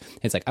goals?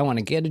 It's like, I want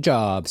to get a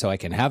job so I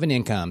can have an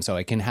income, so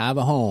I can have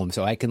a home,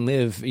 so I can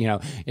live,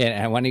 and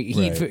I want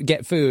to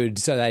get food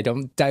so that I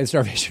don't die of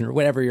starvation, or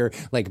whatever your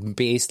like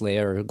base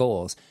layer of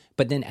goals.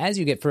 But then as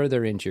you get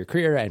further into your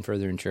career and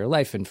further into your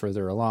life and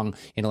further along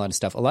in a lot of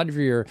stuff, a lot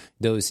of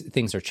those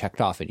things are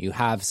checked off, and you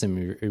have some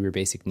of your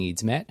basic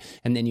needs met.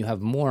 And then you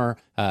have more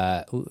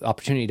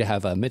opportunity to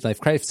have a midlife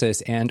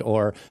crisis and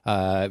or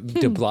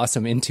to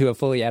blossom into a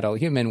fully adult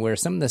human, where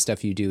some of the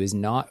stuff you do is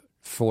not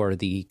for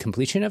the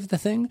completion of the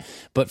thing,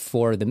 but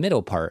for the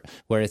middle part,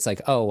 where it's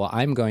like, oh, well,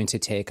 I'm going to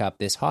take up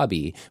this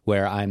hobby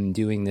where I'm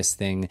doing this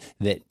thing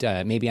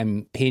that maybe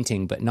I'm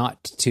painting, but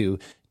not to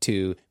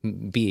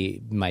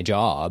be my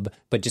job,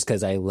 but just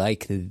because I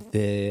like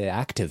the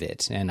act of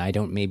it, and I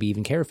don't maybe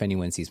even care if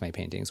anyone sees my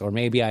paintings. Or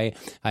maybe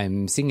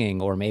I'm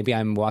singing, or maybe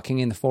I'm walking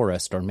in the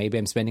forest, or maybe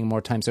I'm spending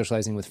more time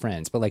socializing with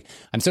friends. But like,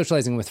 I'm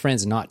socializing with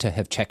friends not to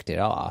have checked it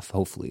off,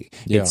 hopefully.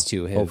 It's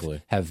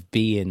to have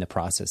be in the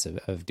process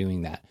of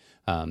doing that.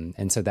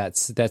 And so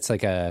that's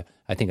like I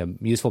think a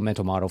useful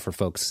mental model for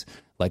folks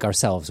like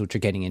ourselves, which are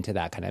getting into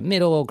that kind of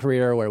middle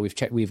career where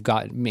we've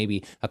got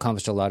maybe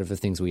accomplished a lot of the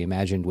things we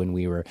imagined when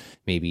we were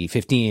maybe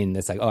 15.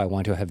 That's like, oh, I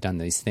want to have done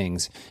these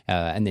things.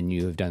 And then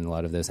you have done a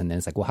lot of those. And then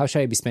it's like, well, how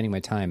should I be spending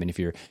my time? And if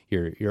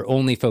you're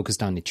only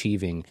focused on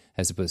achieving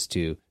as opposed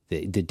to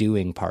the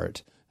doing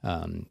part,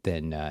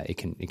 then it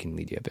can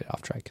lead you a bit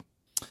off track.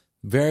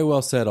 Very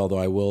well said, although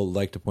I will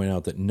like to point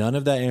out that none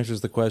of that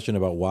answers the question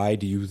about why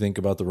do you think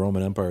about the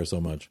Roman Empire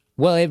so much?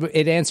 Well,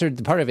 it answered,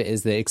 the part of it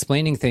is that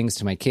explaining things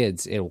to my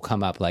kids, it will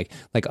come up like,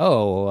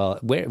 oh,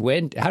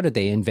 well, how did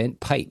they invent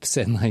pipes?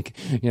 And like,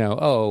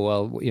 oh,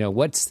 well,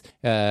 what's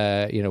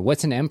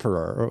an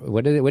emperor? Or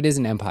what is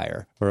an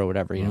empire or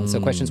whatever,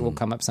 So questions will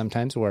come up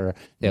sometimes where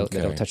they'll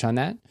touch on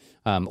that.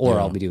 Or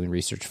I'll be doing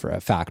research for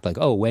a fact, like,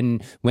 oh,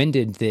 when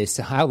did this,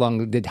 how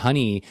long did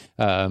honey,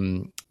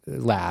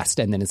 last?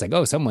 And then it's like,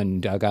 oh, someone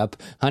dug up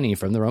honey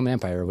from the Roman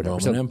Empire or whatever.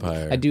 Roman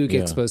Empire. I do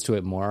get exposed to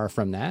it more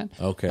from that.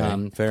 Okay,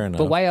 fair enough.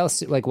 But why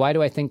else? Like, why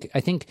do I think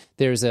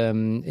there's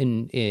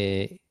and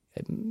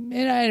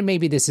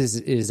maybe this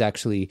is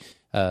actually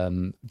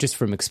just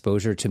from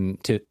exposure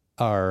to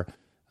our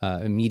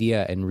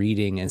media and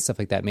reading and stuff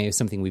like that. Maybe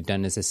something we've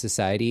done as a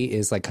society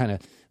is like kind of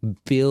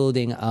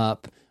building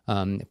up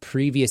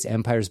previous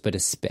empires, but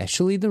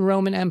especially the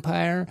Roman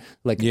Empire,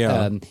 like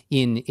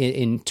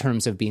in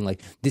terms of being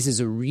like, this is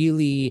a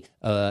really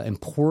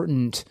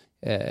important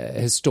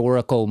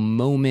historical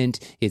moment.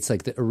 It's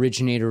like the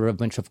originator of a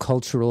bunch of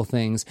cultural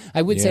things.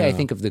 I would say I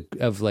think of the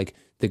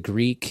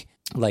Greek,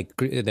 like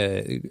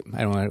the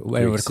I don't know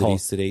what to call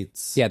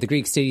states. Yeah, the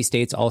Greek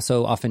city-states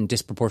also often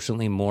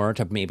disproportionately more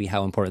to maybe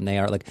how important they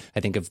are. Like I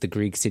think of the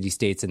Greek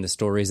city-states and the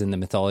stories and the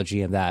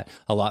mythology of that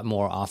a lot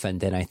more often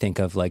than I think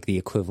of like the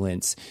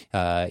equivalents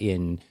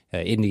in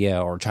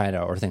India or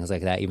China or things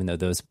like that, even though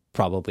those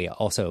probably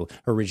also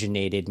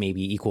originated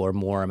maybe equal or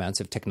more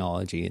amounts of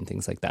technology and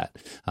things like that.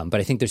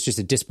 But I think there's just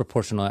a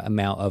disproportionate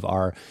amount of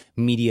our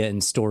media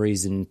and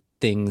stories and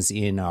things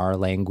in our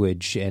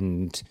language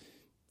and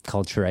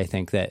culture, I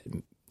think, that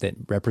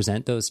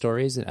represent those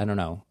stories. I don't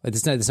know.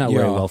 It's not a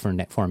very well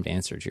formed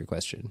answer to your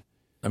question.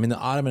 I mean, the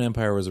Ottoman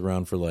Empire was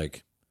around for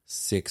like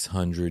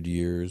 600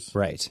 years.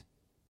 Right.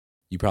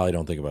 You probably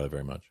don't think about it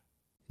very much.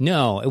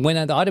 No,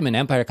 when the Ottoman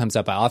Empire comes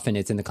up, often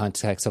it's in the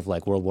context of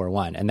like World War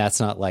I, and that's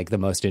not like the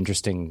most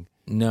interesting.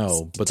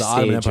 No, but the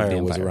Ottoman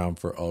Empire was around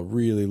for a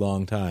really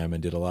long time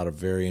and did a lot of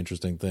very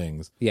interesting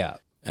things. Yeah.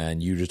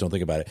 And you just don't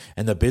think about it.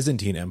 And the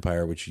Byzantine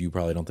Empire, which you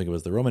probably don't think of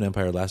as the Roman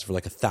Empire, lasted for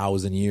like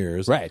 1,000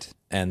 years. Right.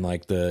 And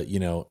like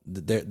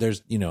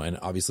there's, and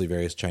obviously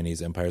various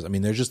Chinese empires. I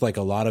mean, there's just like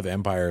a lot of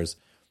empires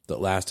that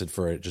lasted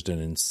for just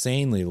an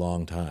insanely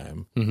long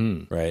time.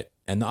 Mm-hmm. Right.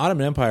 And the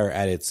Ottoman Empire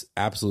at its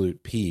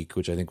absolute peak,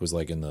 which I think was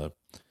like in the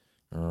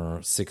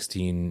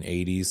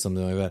 1680s,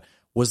 something like that,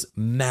 was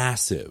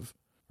massive.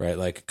 Right.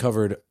 Like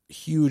covered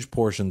huge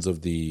portions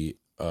of the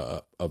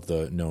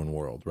known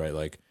world. Right.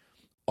 Like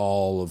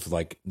all of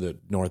like the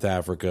North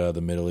Africa,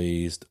 the Middle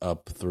East,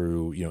 up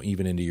through,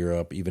 even into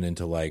Europe, even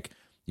into like,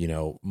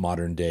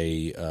 modern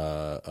day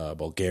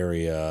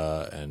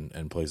Bulgaria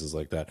and places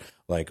like that,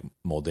 like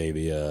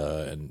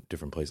Moldavia and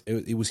different places.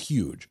 It was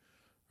huge,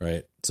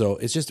 right? So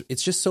it's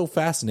just so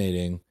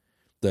fascinating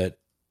that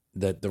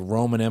the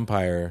Roman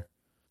Empire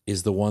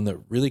is the one that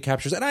really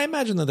captures. And I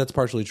imagine that that's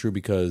partially true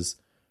because,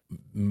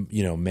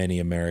 many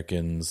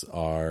Americans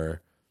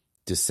are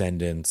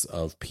descendants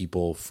of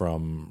people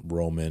from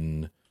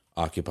Roman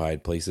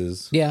occupied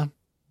places. Yeah.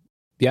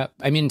 Yeah.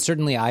 I mean,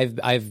 certainly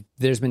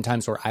there's been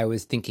times where I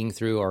was thinking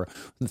through or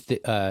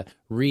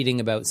reading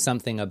about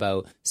something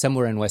about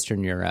somewhere in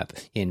Western Europe,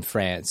 in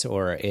France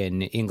or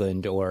in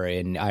England or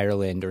in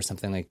Ireland or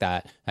something like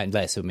that. And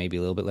so maybe a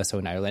little bit less so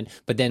in Ireland.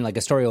 But then like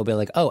a story will be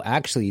like, oh,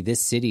 actually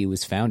this city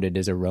was founded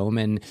as a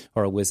Roman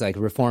or was like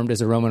reformed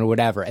as a Roman or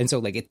whatever. And so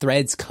like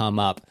threads come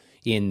up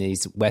in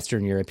these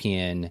Western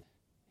European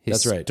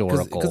That's right.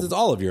 Historical. Because it's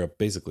all of Europe,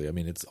 basically. I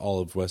mean, it's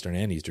all of Western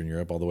and Eastern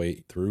Europe, all the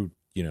way through,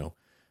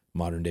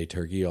 modern day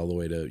Turkey, all the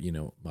way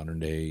to, modern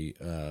day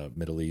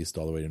Middle East,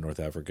 all the way to North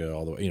Africa,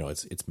 all the way,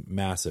 it's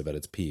massive at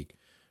its peak,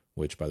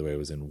 which, by the way,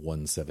 was in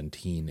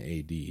 117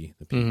 AD, the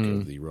peak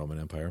of the Roman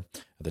Empire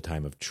at the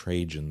time of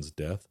Trajan's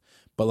death.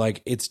 But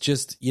like, it's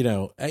just, I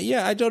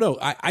don't know.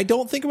 I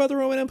don't think about the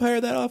Roman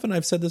Empire that often.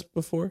 I've said this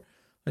before.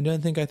 I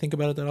don't think I think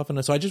about it that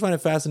often. So I just find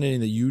it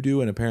fascinating that you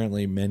do, and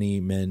apparently many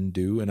men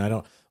do.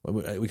 And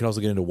we could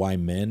also get into why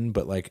men,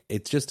 but like,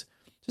 it's just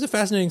a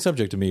fascinating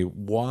subject to me.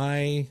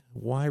 Why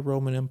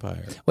Roman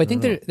Empire? Well, I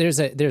think there's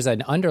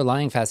an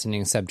underlying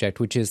fascinating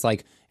subject, which is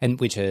like, and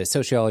which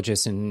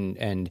sociologists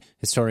and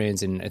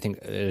historians, and I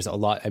think there's a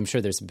lot, I'm sure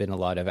there's been a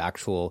lot of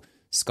actual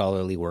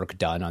scholarly work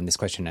done on this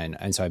question,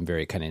 and so I'm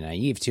very kind of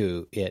naive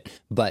to it.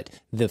 But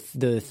the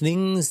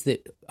things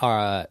that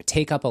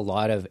take up a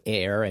lot of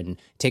air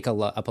and take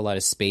up a lot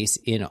of space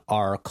in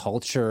our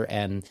culture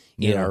and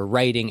in our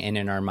writing and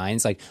in our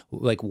minds,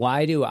 like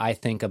why do I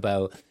think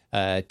about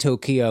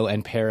Tokyo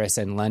and Paris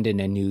and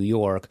London and New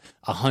York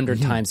 100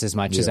 times as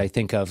much as I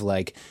think of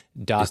like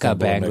Dhaka,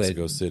 Istanbul, Bangladesh,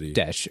 Mexico City.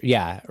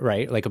 Yeah,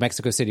 right. Like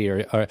Mexico City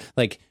or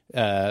like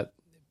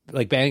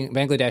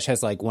Bangladesh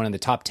has like one of the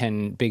top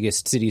 10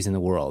 biggest cities in the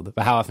world.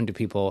 But how often do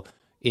people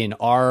in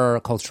our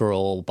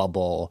cultural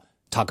bubble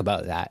talk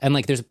about that? And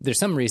like there's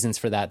some reasons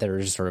for that that are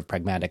just sort of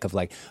pragmatic of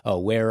like, oh,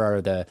 where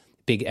are the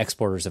big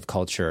exporters of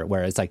culture.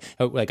 Whereas like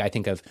I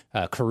think of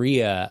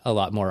Korea a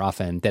lot more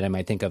often than I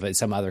might think of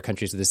some other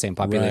countries with the same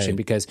population,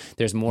 Right. because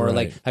there's more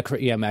Right.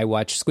 I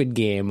watch Squid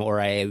Game,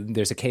 or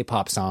there's a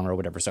K-pop song or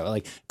whatever. So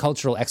like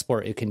cultural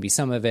export, it can be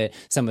some of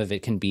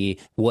it can be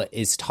what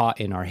is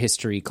taught in our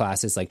history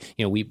classes. Like,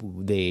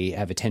 they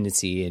have a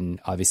tendency, and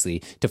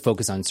obviously, to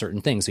focus on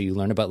certain things. So you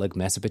learn about like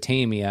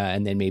Mesopotamia,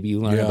 and then maybe you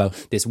learn about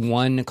this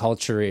one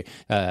culture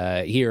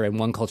here and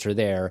one culture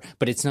there,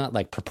 but it's not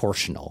like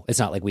proportional. It's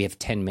not like we have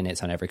 10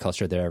 minutes on every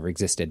culture that ever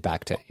existed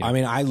back to. I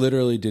mean, I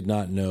literally did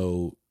not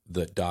know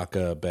that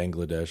Dhaka,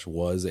 Bangladesh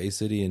was a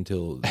city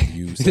until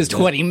you said There's that.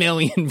 20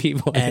 million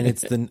people. And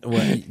it's the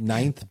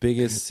ninth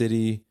biggest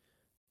city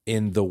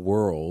in the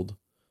world.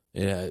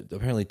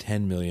 Apparently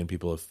 10 million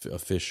people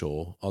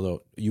official,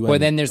 although UN. Well,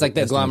 then there's like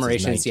the estimates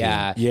is agglomerations. 19.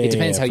 Yeah. It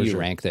depends how for you sure.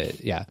 rank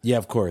it. Yeah. Yeah,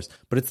 of course.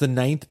 But it's the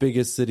ninth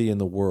biggest city in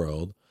the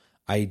world.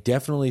 I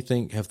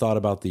definitely have thought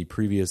about the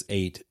previous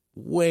 8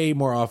 way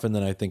more often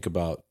than I think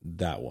about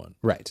that one.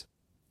 Right.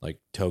 Like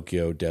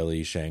Tokyo,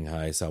 Delhi,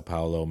 Shanghai, Sao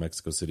Paulo,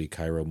 Mexico City,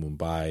 Cairo,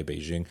 Mumbai,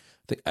 Beijing.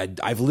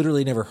 I've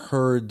literally never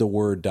heard the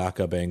word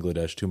Dhaka,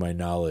 Bangladesh, to my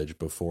knowledge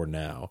before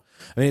now.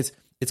 I mean,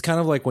 it's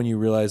kind of like when you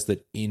realize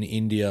that in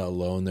India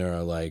alone there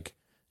are like,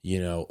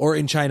 or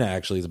in China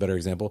actually is a better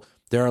example.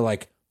 There are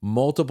like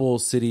multiple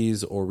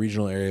cities or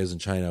regional areas in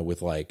China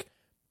with like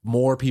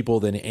more people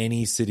than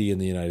any city in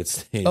the United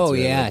States. Oh,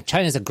 right? yeah. Like,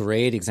 China's a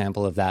great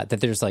example of that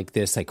there's like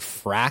this like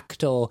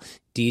fractal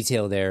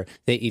detail there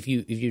that if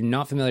you're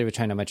not familiar with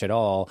China much at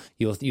all,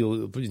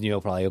 you'll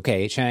probably,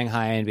 okay,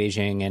 Shanghai and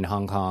Beijing and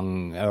Hong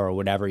Kong or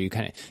whatever, you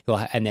kind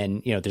of, and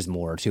then, there's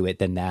more to it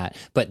than that.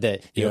 But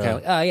you're kind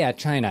of like, oh yeah,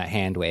 China,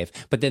 hand wave.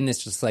 But then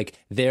it's just like,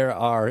 there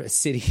are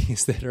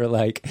cities that are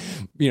like,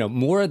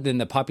 more than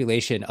the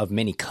population of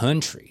many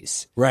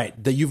countries.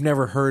 right. That you've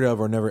never heard of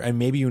or never, and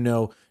maybe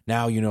now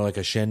like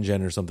a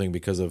Shenzhen or something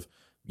because of,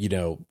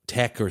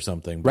 tech or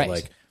something. But Right.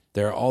 like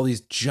there are all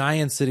these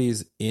giant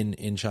cities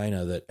in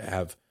China that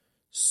have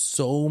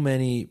so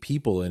many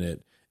people in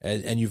it,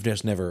 and you've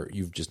just never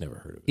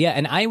heard of it. Yeah,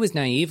 and I was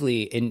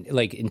naively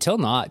until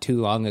not too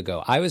long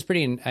ago, I was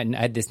and I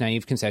had this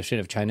naive conception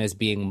of China as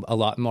being a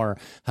lot more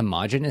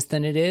homogenous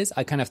than it is.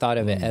 I kind of thought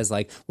of it as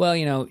like, well,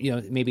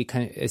 maybe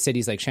kind of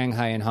cities like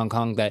Shanghai and Hong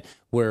Kong that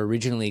were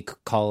originally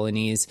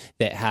colonies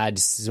that had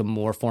some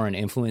more foreign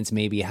influence,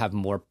 maybe have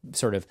more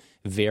sort of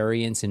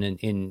variance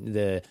in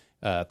the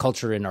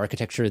culture and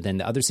architecture than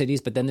the other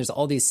cities. But then there's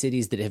all these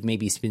cities that have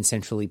maybe been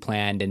centrally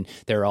planned and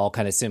they're all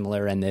kind of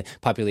similar and the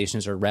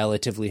populations are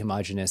relatively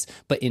homogenous.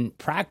 But in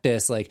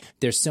practice, like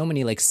there's so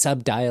many like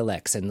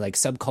sub-dialects and like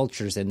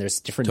subcultures, and there's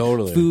different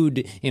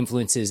food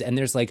influences, and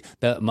there's like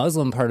the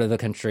Muslim part of the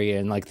country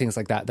and like things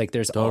like that. Like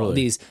there's all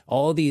these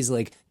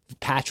like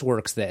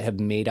patchworks that have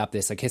made up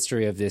this like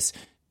history of this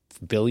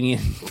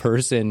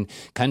billion-person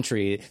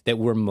country that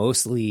we're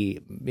mostly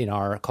in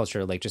our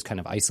culture like just kind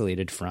of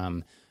isolated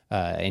from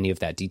any of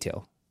that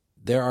detail.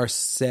 There are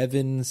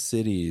 7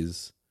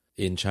 cities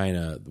in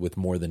China with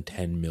more than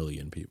 10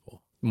 million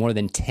people. More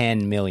than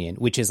 10 million,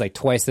 which is like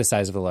twice the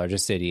size of the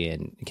largest city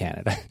in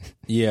Canada.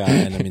 Yeah,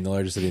 and I mean the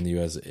largest city in the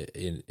U.S.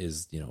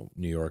 is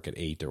New York at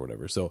 8 or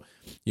whatever. So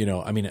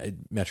I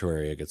mean metro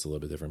area gets a little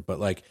bit different, but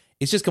like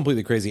it's just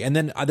completely crazy. And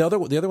then the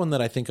other one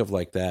that I think of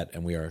like that,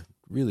 and we are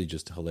really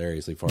just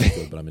hilariously far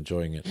afield, but I'm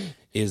enjoying it,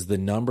 is the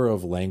number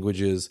of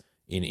languages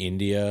in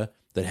India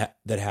that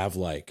have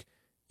like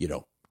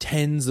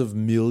tens of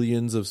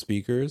millions of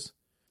speakers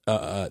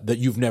that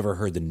you've never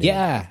heard the name.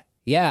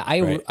 Yeah.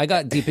 I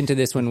got deep into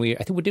this when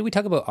did we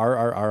talk about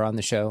RRR on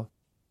the show?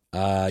 Do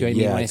I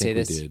mean when I say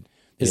this? Did.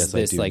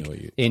 This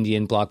like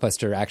Indian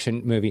blockbuster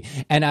action movie,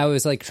 and I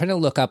was like trying to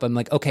look up. I'm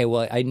like, okay,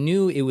 well, I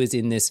knew it was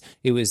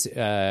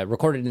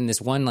recorded in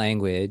this one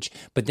language,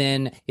 but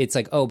then it's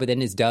like, but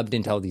then it's dubbed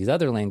into all these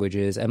other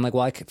languages. I'm like,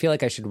 well, I feel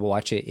like I should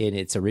watch it in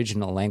its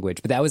original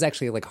language, but that was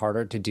actually like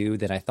harder to do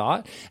than I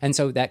thought, and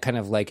so that kind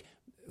of like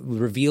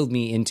revealed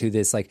me into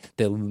this like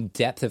the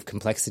depth of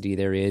complexity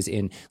there is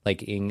in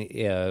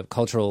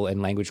cultural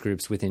and language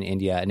groups within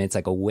India, and it's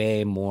like a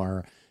way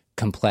more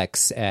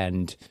complex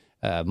and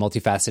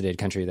multifaceted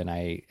country than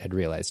I had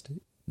realized.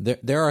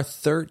 There are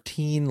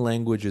 13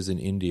 languages in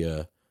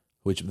India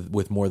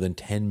with more than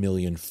 10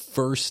 million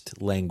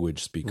first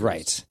language speakers.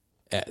 Right.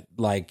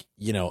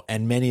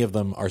 And many of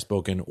them are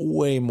spoken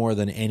way more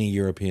than any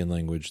European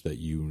language that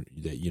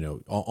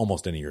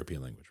almost any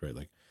European language, right?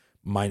 Like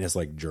minus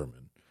like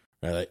German.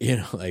 Right,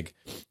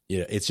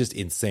 it's just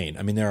insane.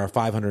 I mean, there are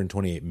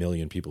 528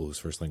 million people whose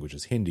first language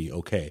is Hindi,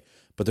 okay,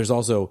 but there's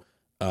also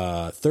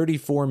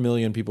 34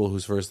 million people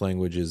whose first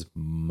language is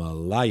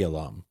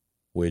Malayalam,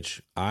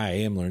 which I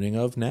am learning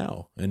of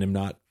now and am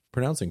not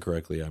pronouncing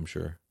correctly, I'm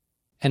sure.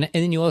 And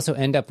then you also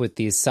end up with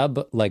these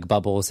sub like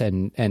bubbles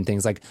and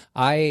things like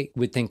I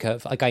would think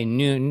of like I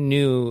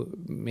knew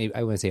maybe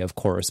I wouldn't say of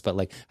course, but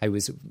like I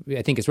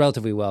think it's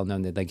relatively well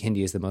known that like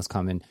Hindi is the most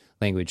common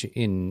language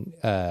in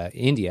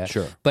India.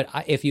 Sure. But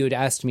if you had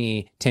asked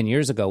me 10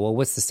 years ago, well,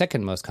 what's the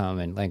second most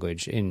common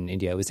language in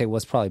India? I would say, well,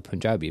 it's probably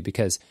Punjabi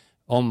because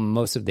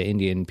most of the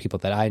Indian people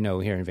that I know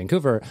here in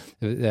Vancouver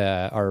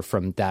are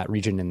from that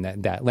region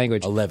and that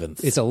language.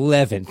 11th. It's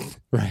 11th,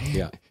 right?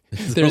 Yeah.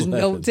 There's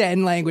no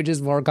 10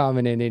 languages more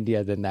common in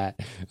India than that.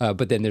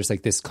 But then there's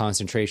like this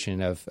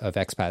concentration of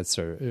expats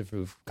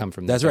who've come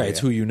from That's this right. area. It's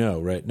who you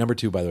know, right? Number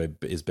 2, by the way,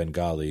 is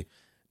Bengali.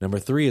 Number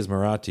 3 is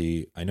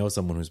Marathi. I know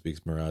someone who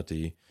speaks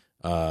Marathi.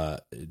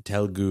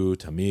 Telugu,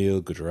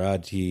 Tamil,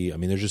 Gujarati. I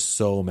mean, there's just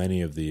so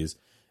many of these.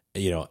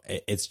 You know,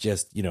 it's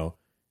just, you know,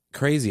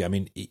 crazy. I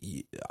mean,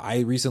 I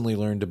recently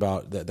learned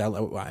about that.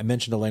 I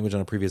mentioned a language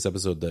on a previous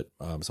episode that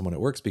someone at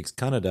work speaks,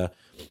 Kannada,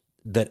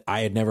 that I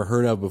had never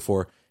heard of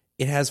before.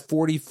 It has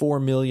 44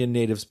 million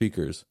native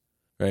speakers,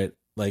 right?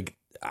 Like,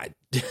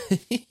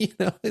 you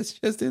know, it's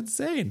just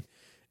insane.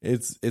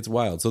 It's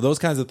wild. So those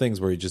kinds of things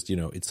where you just, you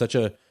know, it's such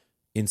a,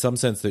 in some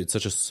sense, it's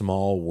such a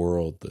small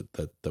world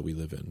that we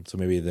live in. So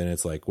maybe then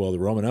it's like, well, the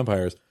Roman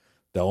Empire is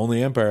the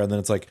only empire, and then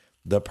it's like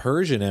the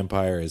Persian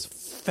Empire is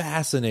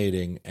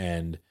fascinating,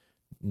 and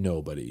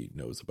nobody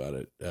knows about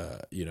it.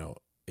 You know,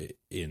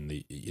 in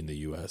the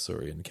U.S.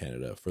 or in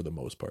Canada for the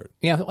most part.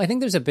 Yeah, I think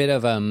there's a bit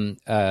of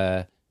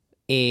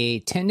a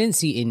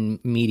tendency in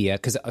media,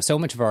 because so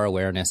much of our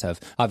awareness of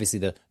obviously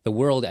the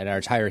world and our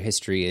entire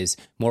history is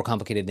more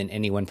complicated than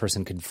any one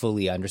person could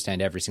fully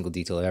understand every single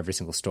detail of every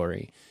single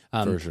story.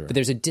 For sure. But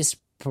there's a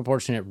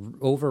disproportionate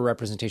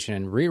over-representation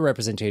and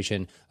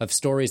re-representation of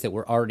stories that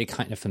we're already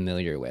kind of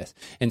familiar with.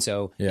 And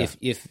so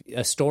if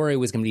a story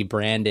was going to be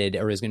branded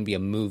or is going to be a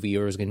movie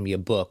or is going to be a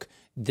book,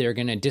 they're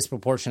going to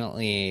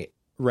disproportionately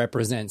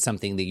represent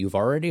something that you've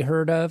already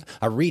heard of,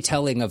 a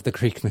retelling of the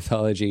Greek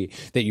mythology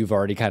that you've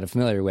already kind of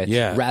familiar with.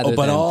 Yeah, rather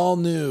but than, all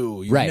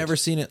new. You've Right. never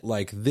seen it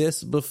like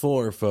this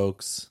before,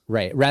 folks.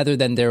 right. Rather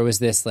than there was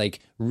this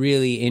like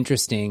really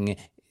interesting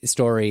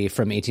story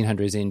from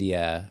 1800s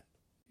India.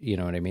 You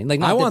know what I mean? Like,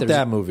 not I want there's-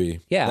 that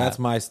movie. Yeah. That's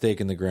my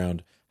stake in the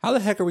ground. How the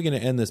heck are we going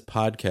to end this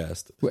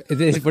podcast? We're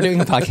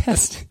doing a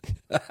podcast.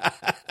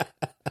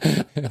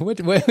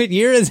 What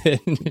year is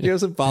it? Do you have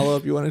some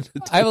follow-up you wanted to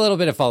do? I have a little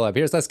bit of follow up.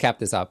 Let's cap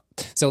this up.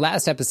 So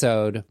last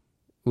episode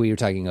we were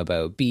talking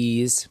about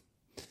bees.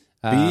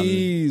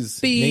 Bees.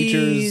 bees.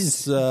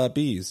 Nature's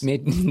bees.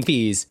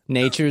 Bees.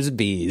 Nature's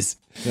bees.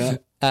 Yeah.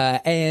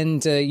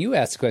 And you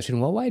asked the question,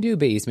 well, why do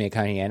bees make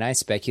honey? And I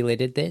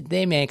speculated that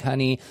they make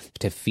honey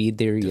to feed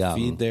their young.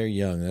 Feed their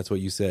young. That's what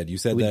you said. You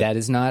said that. That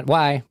is not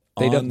why.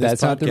 They on don't. this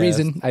That's not the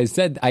podcast.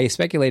 reason. I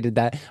speculated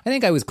that. I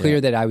think I was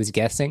clear that I was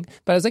guessing,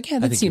 but I was like, yeah,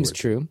 that think you seems were.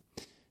 true.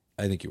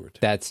 I think you were too.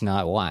 That's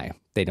not why.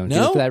 They don't do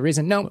No? it for that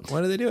reason. No.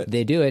 Why do they do it?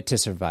 They do it to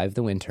survive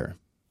the winter.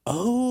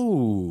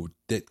 Oh,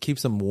 that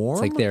keeps them warm?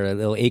 It's like they're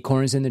little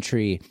acorns in the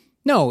tree.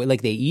 No,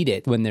 like they eat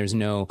it when there's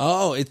no...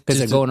 Oh, it's because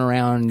they're just going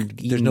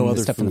around eating no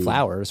other stuff in the food.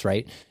 flowers,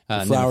 right?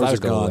 the And then flowers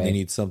are go gone. away. They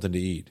need something to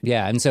eat.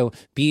 Yeah, and so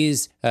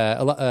bees,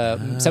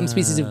 some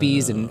species of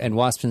bees and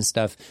wasps and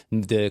stuff,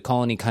 the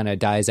colony kind of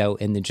dies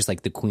out, and then just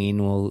like the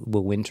queen will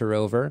winter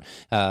over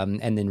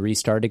and then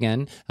restart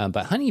again.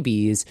 But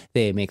honeybees,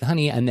 they make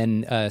honey, and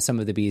then some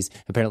of the bees,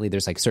 apparently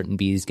there's like certain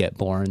bees get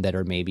born that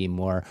are maybe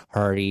more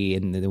hardy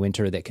in the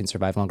winter that can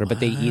survive longer, but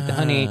they eat the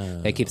honey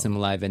that keeps them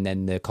alive, and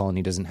then the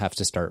colony doesn't have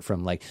to start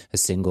from like a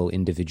single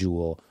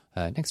individual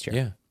next year.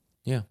 Yeah.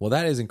 Yeah. Well,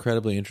 that is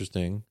incredibly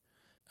interesting.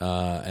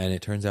 And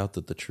it turns out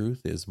that the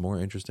truth is more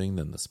interesting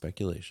than the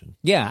speculation.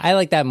 Yeah, I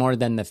like that more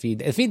than the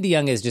feed. Feed the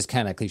young is just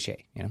kind of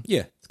cliche, you know?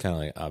 Yeah. It's kind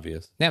of like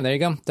obvious. Yeah, there you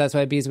go. That's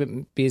why bees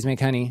make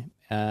honey.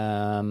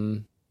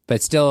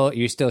 But still,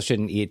 you still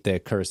shouldn't eat the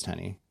cursed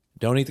honey.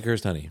 Don't eat the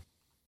cursed honey.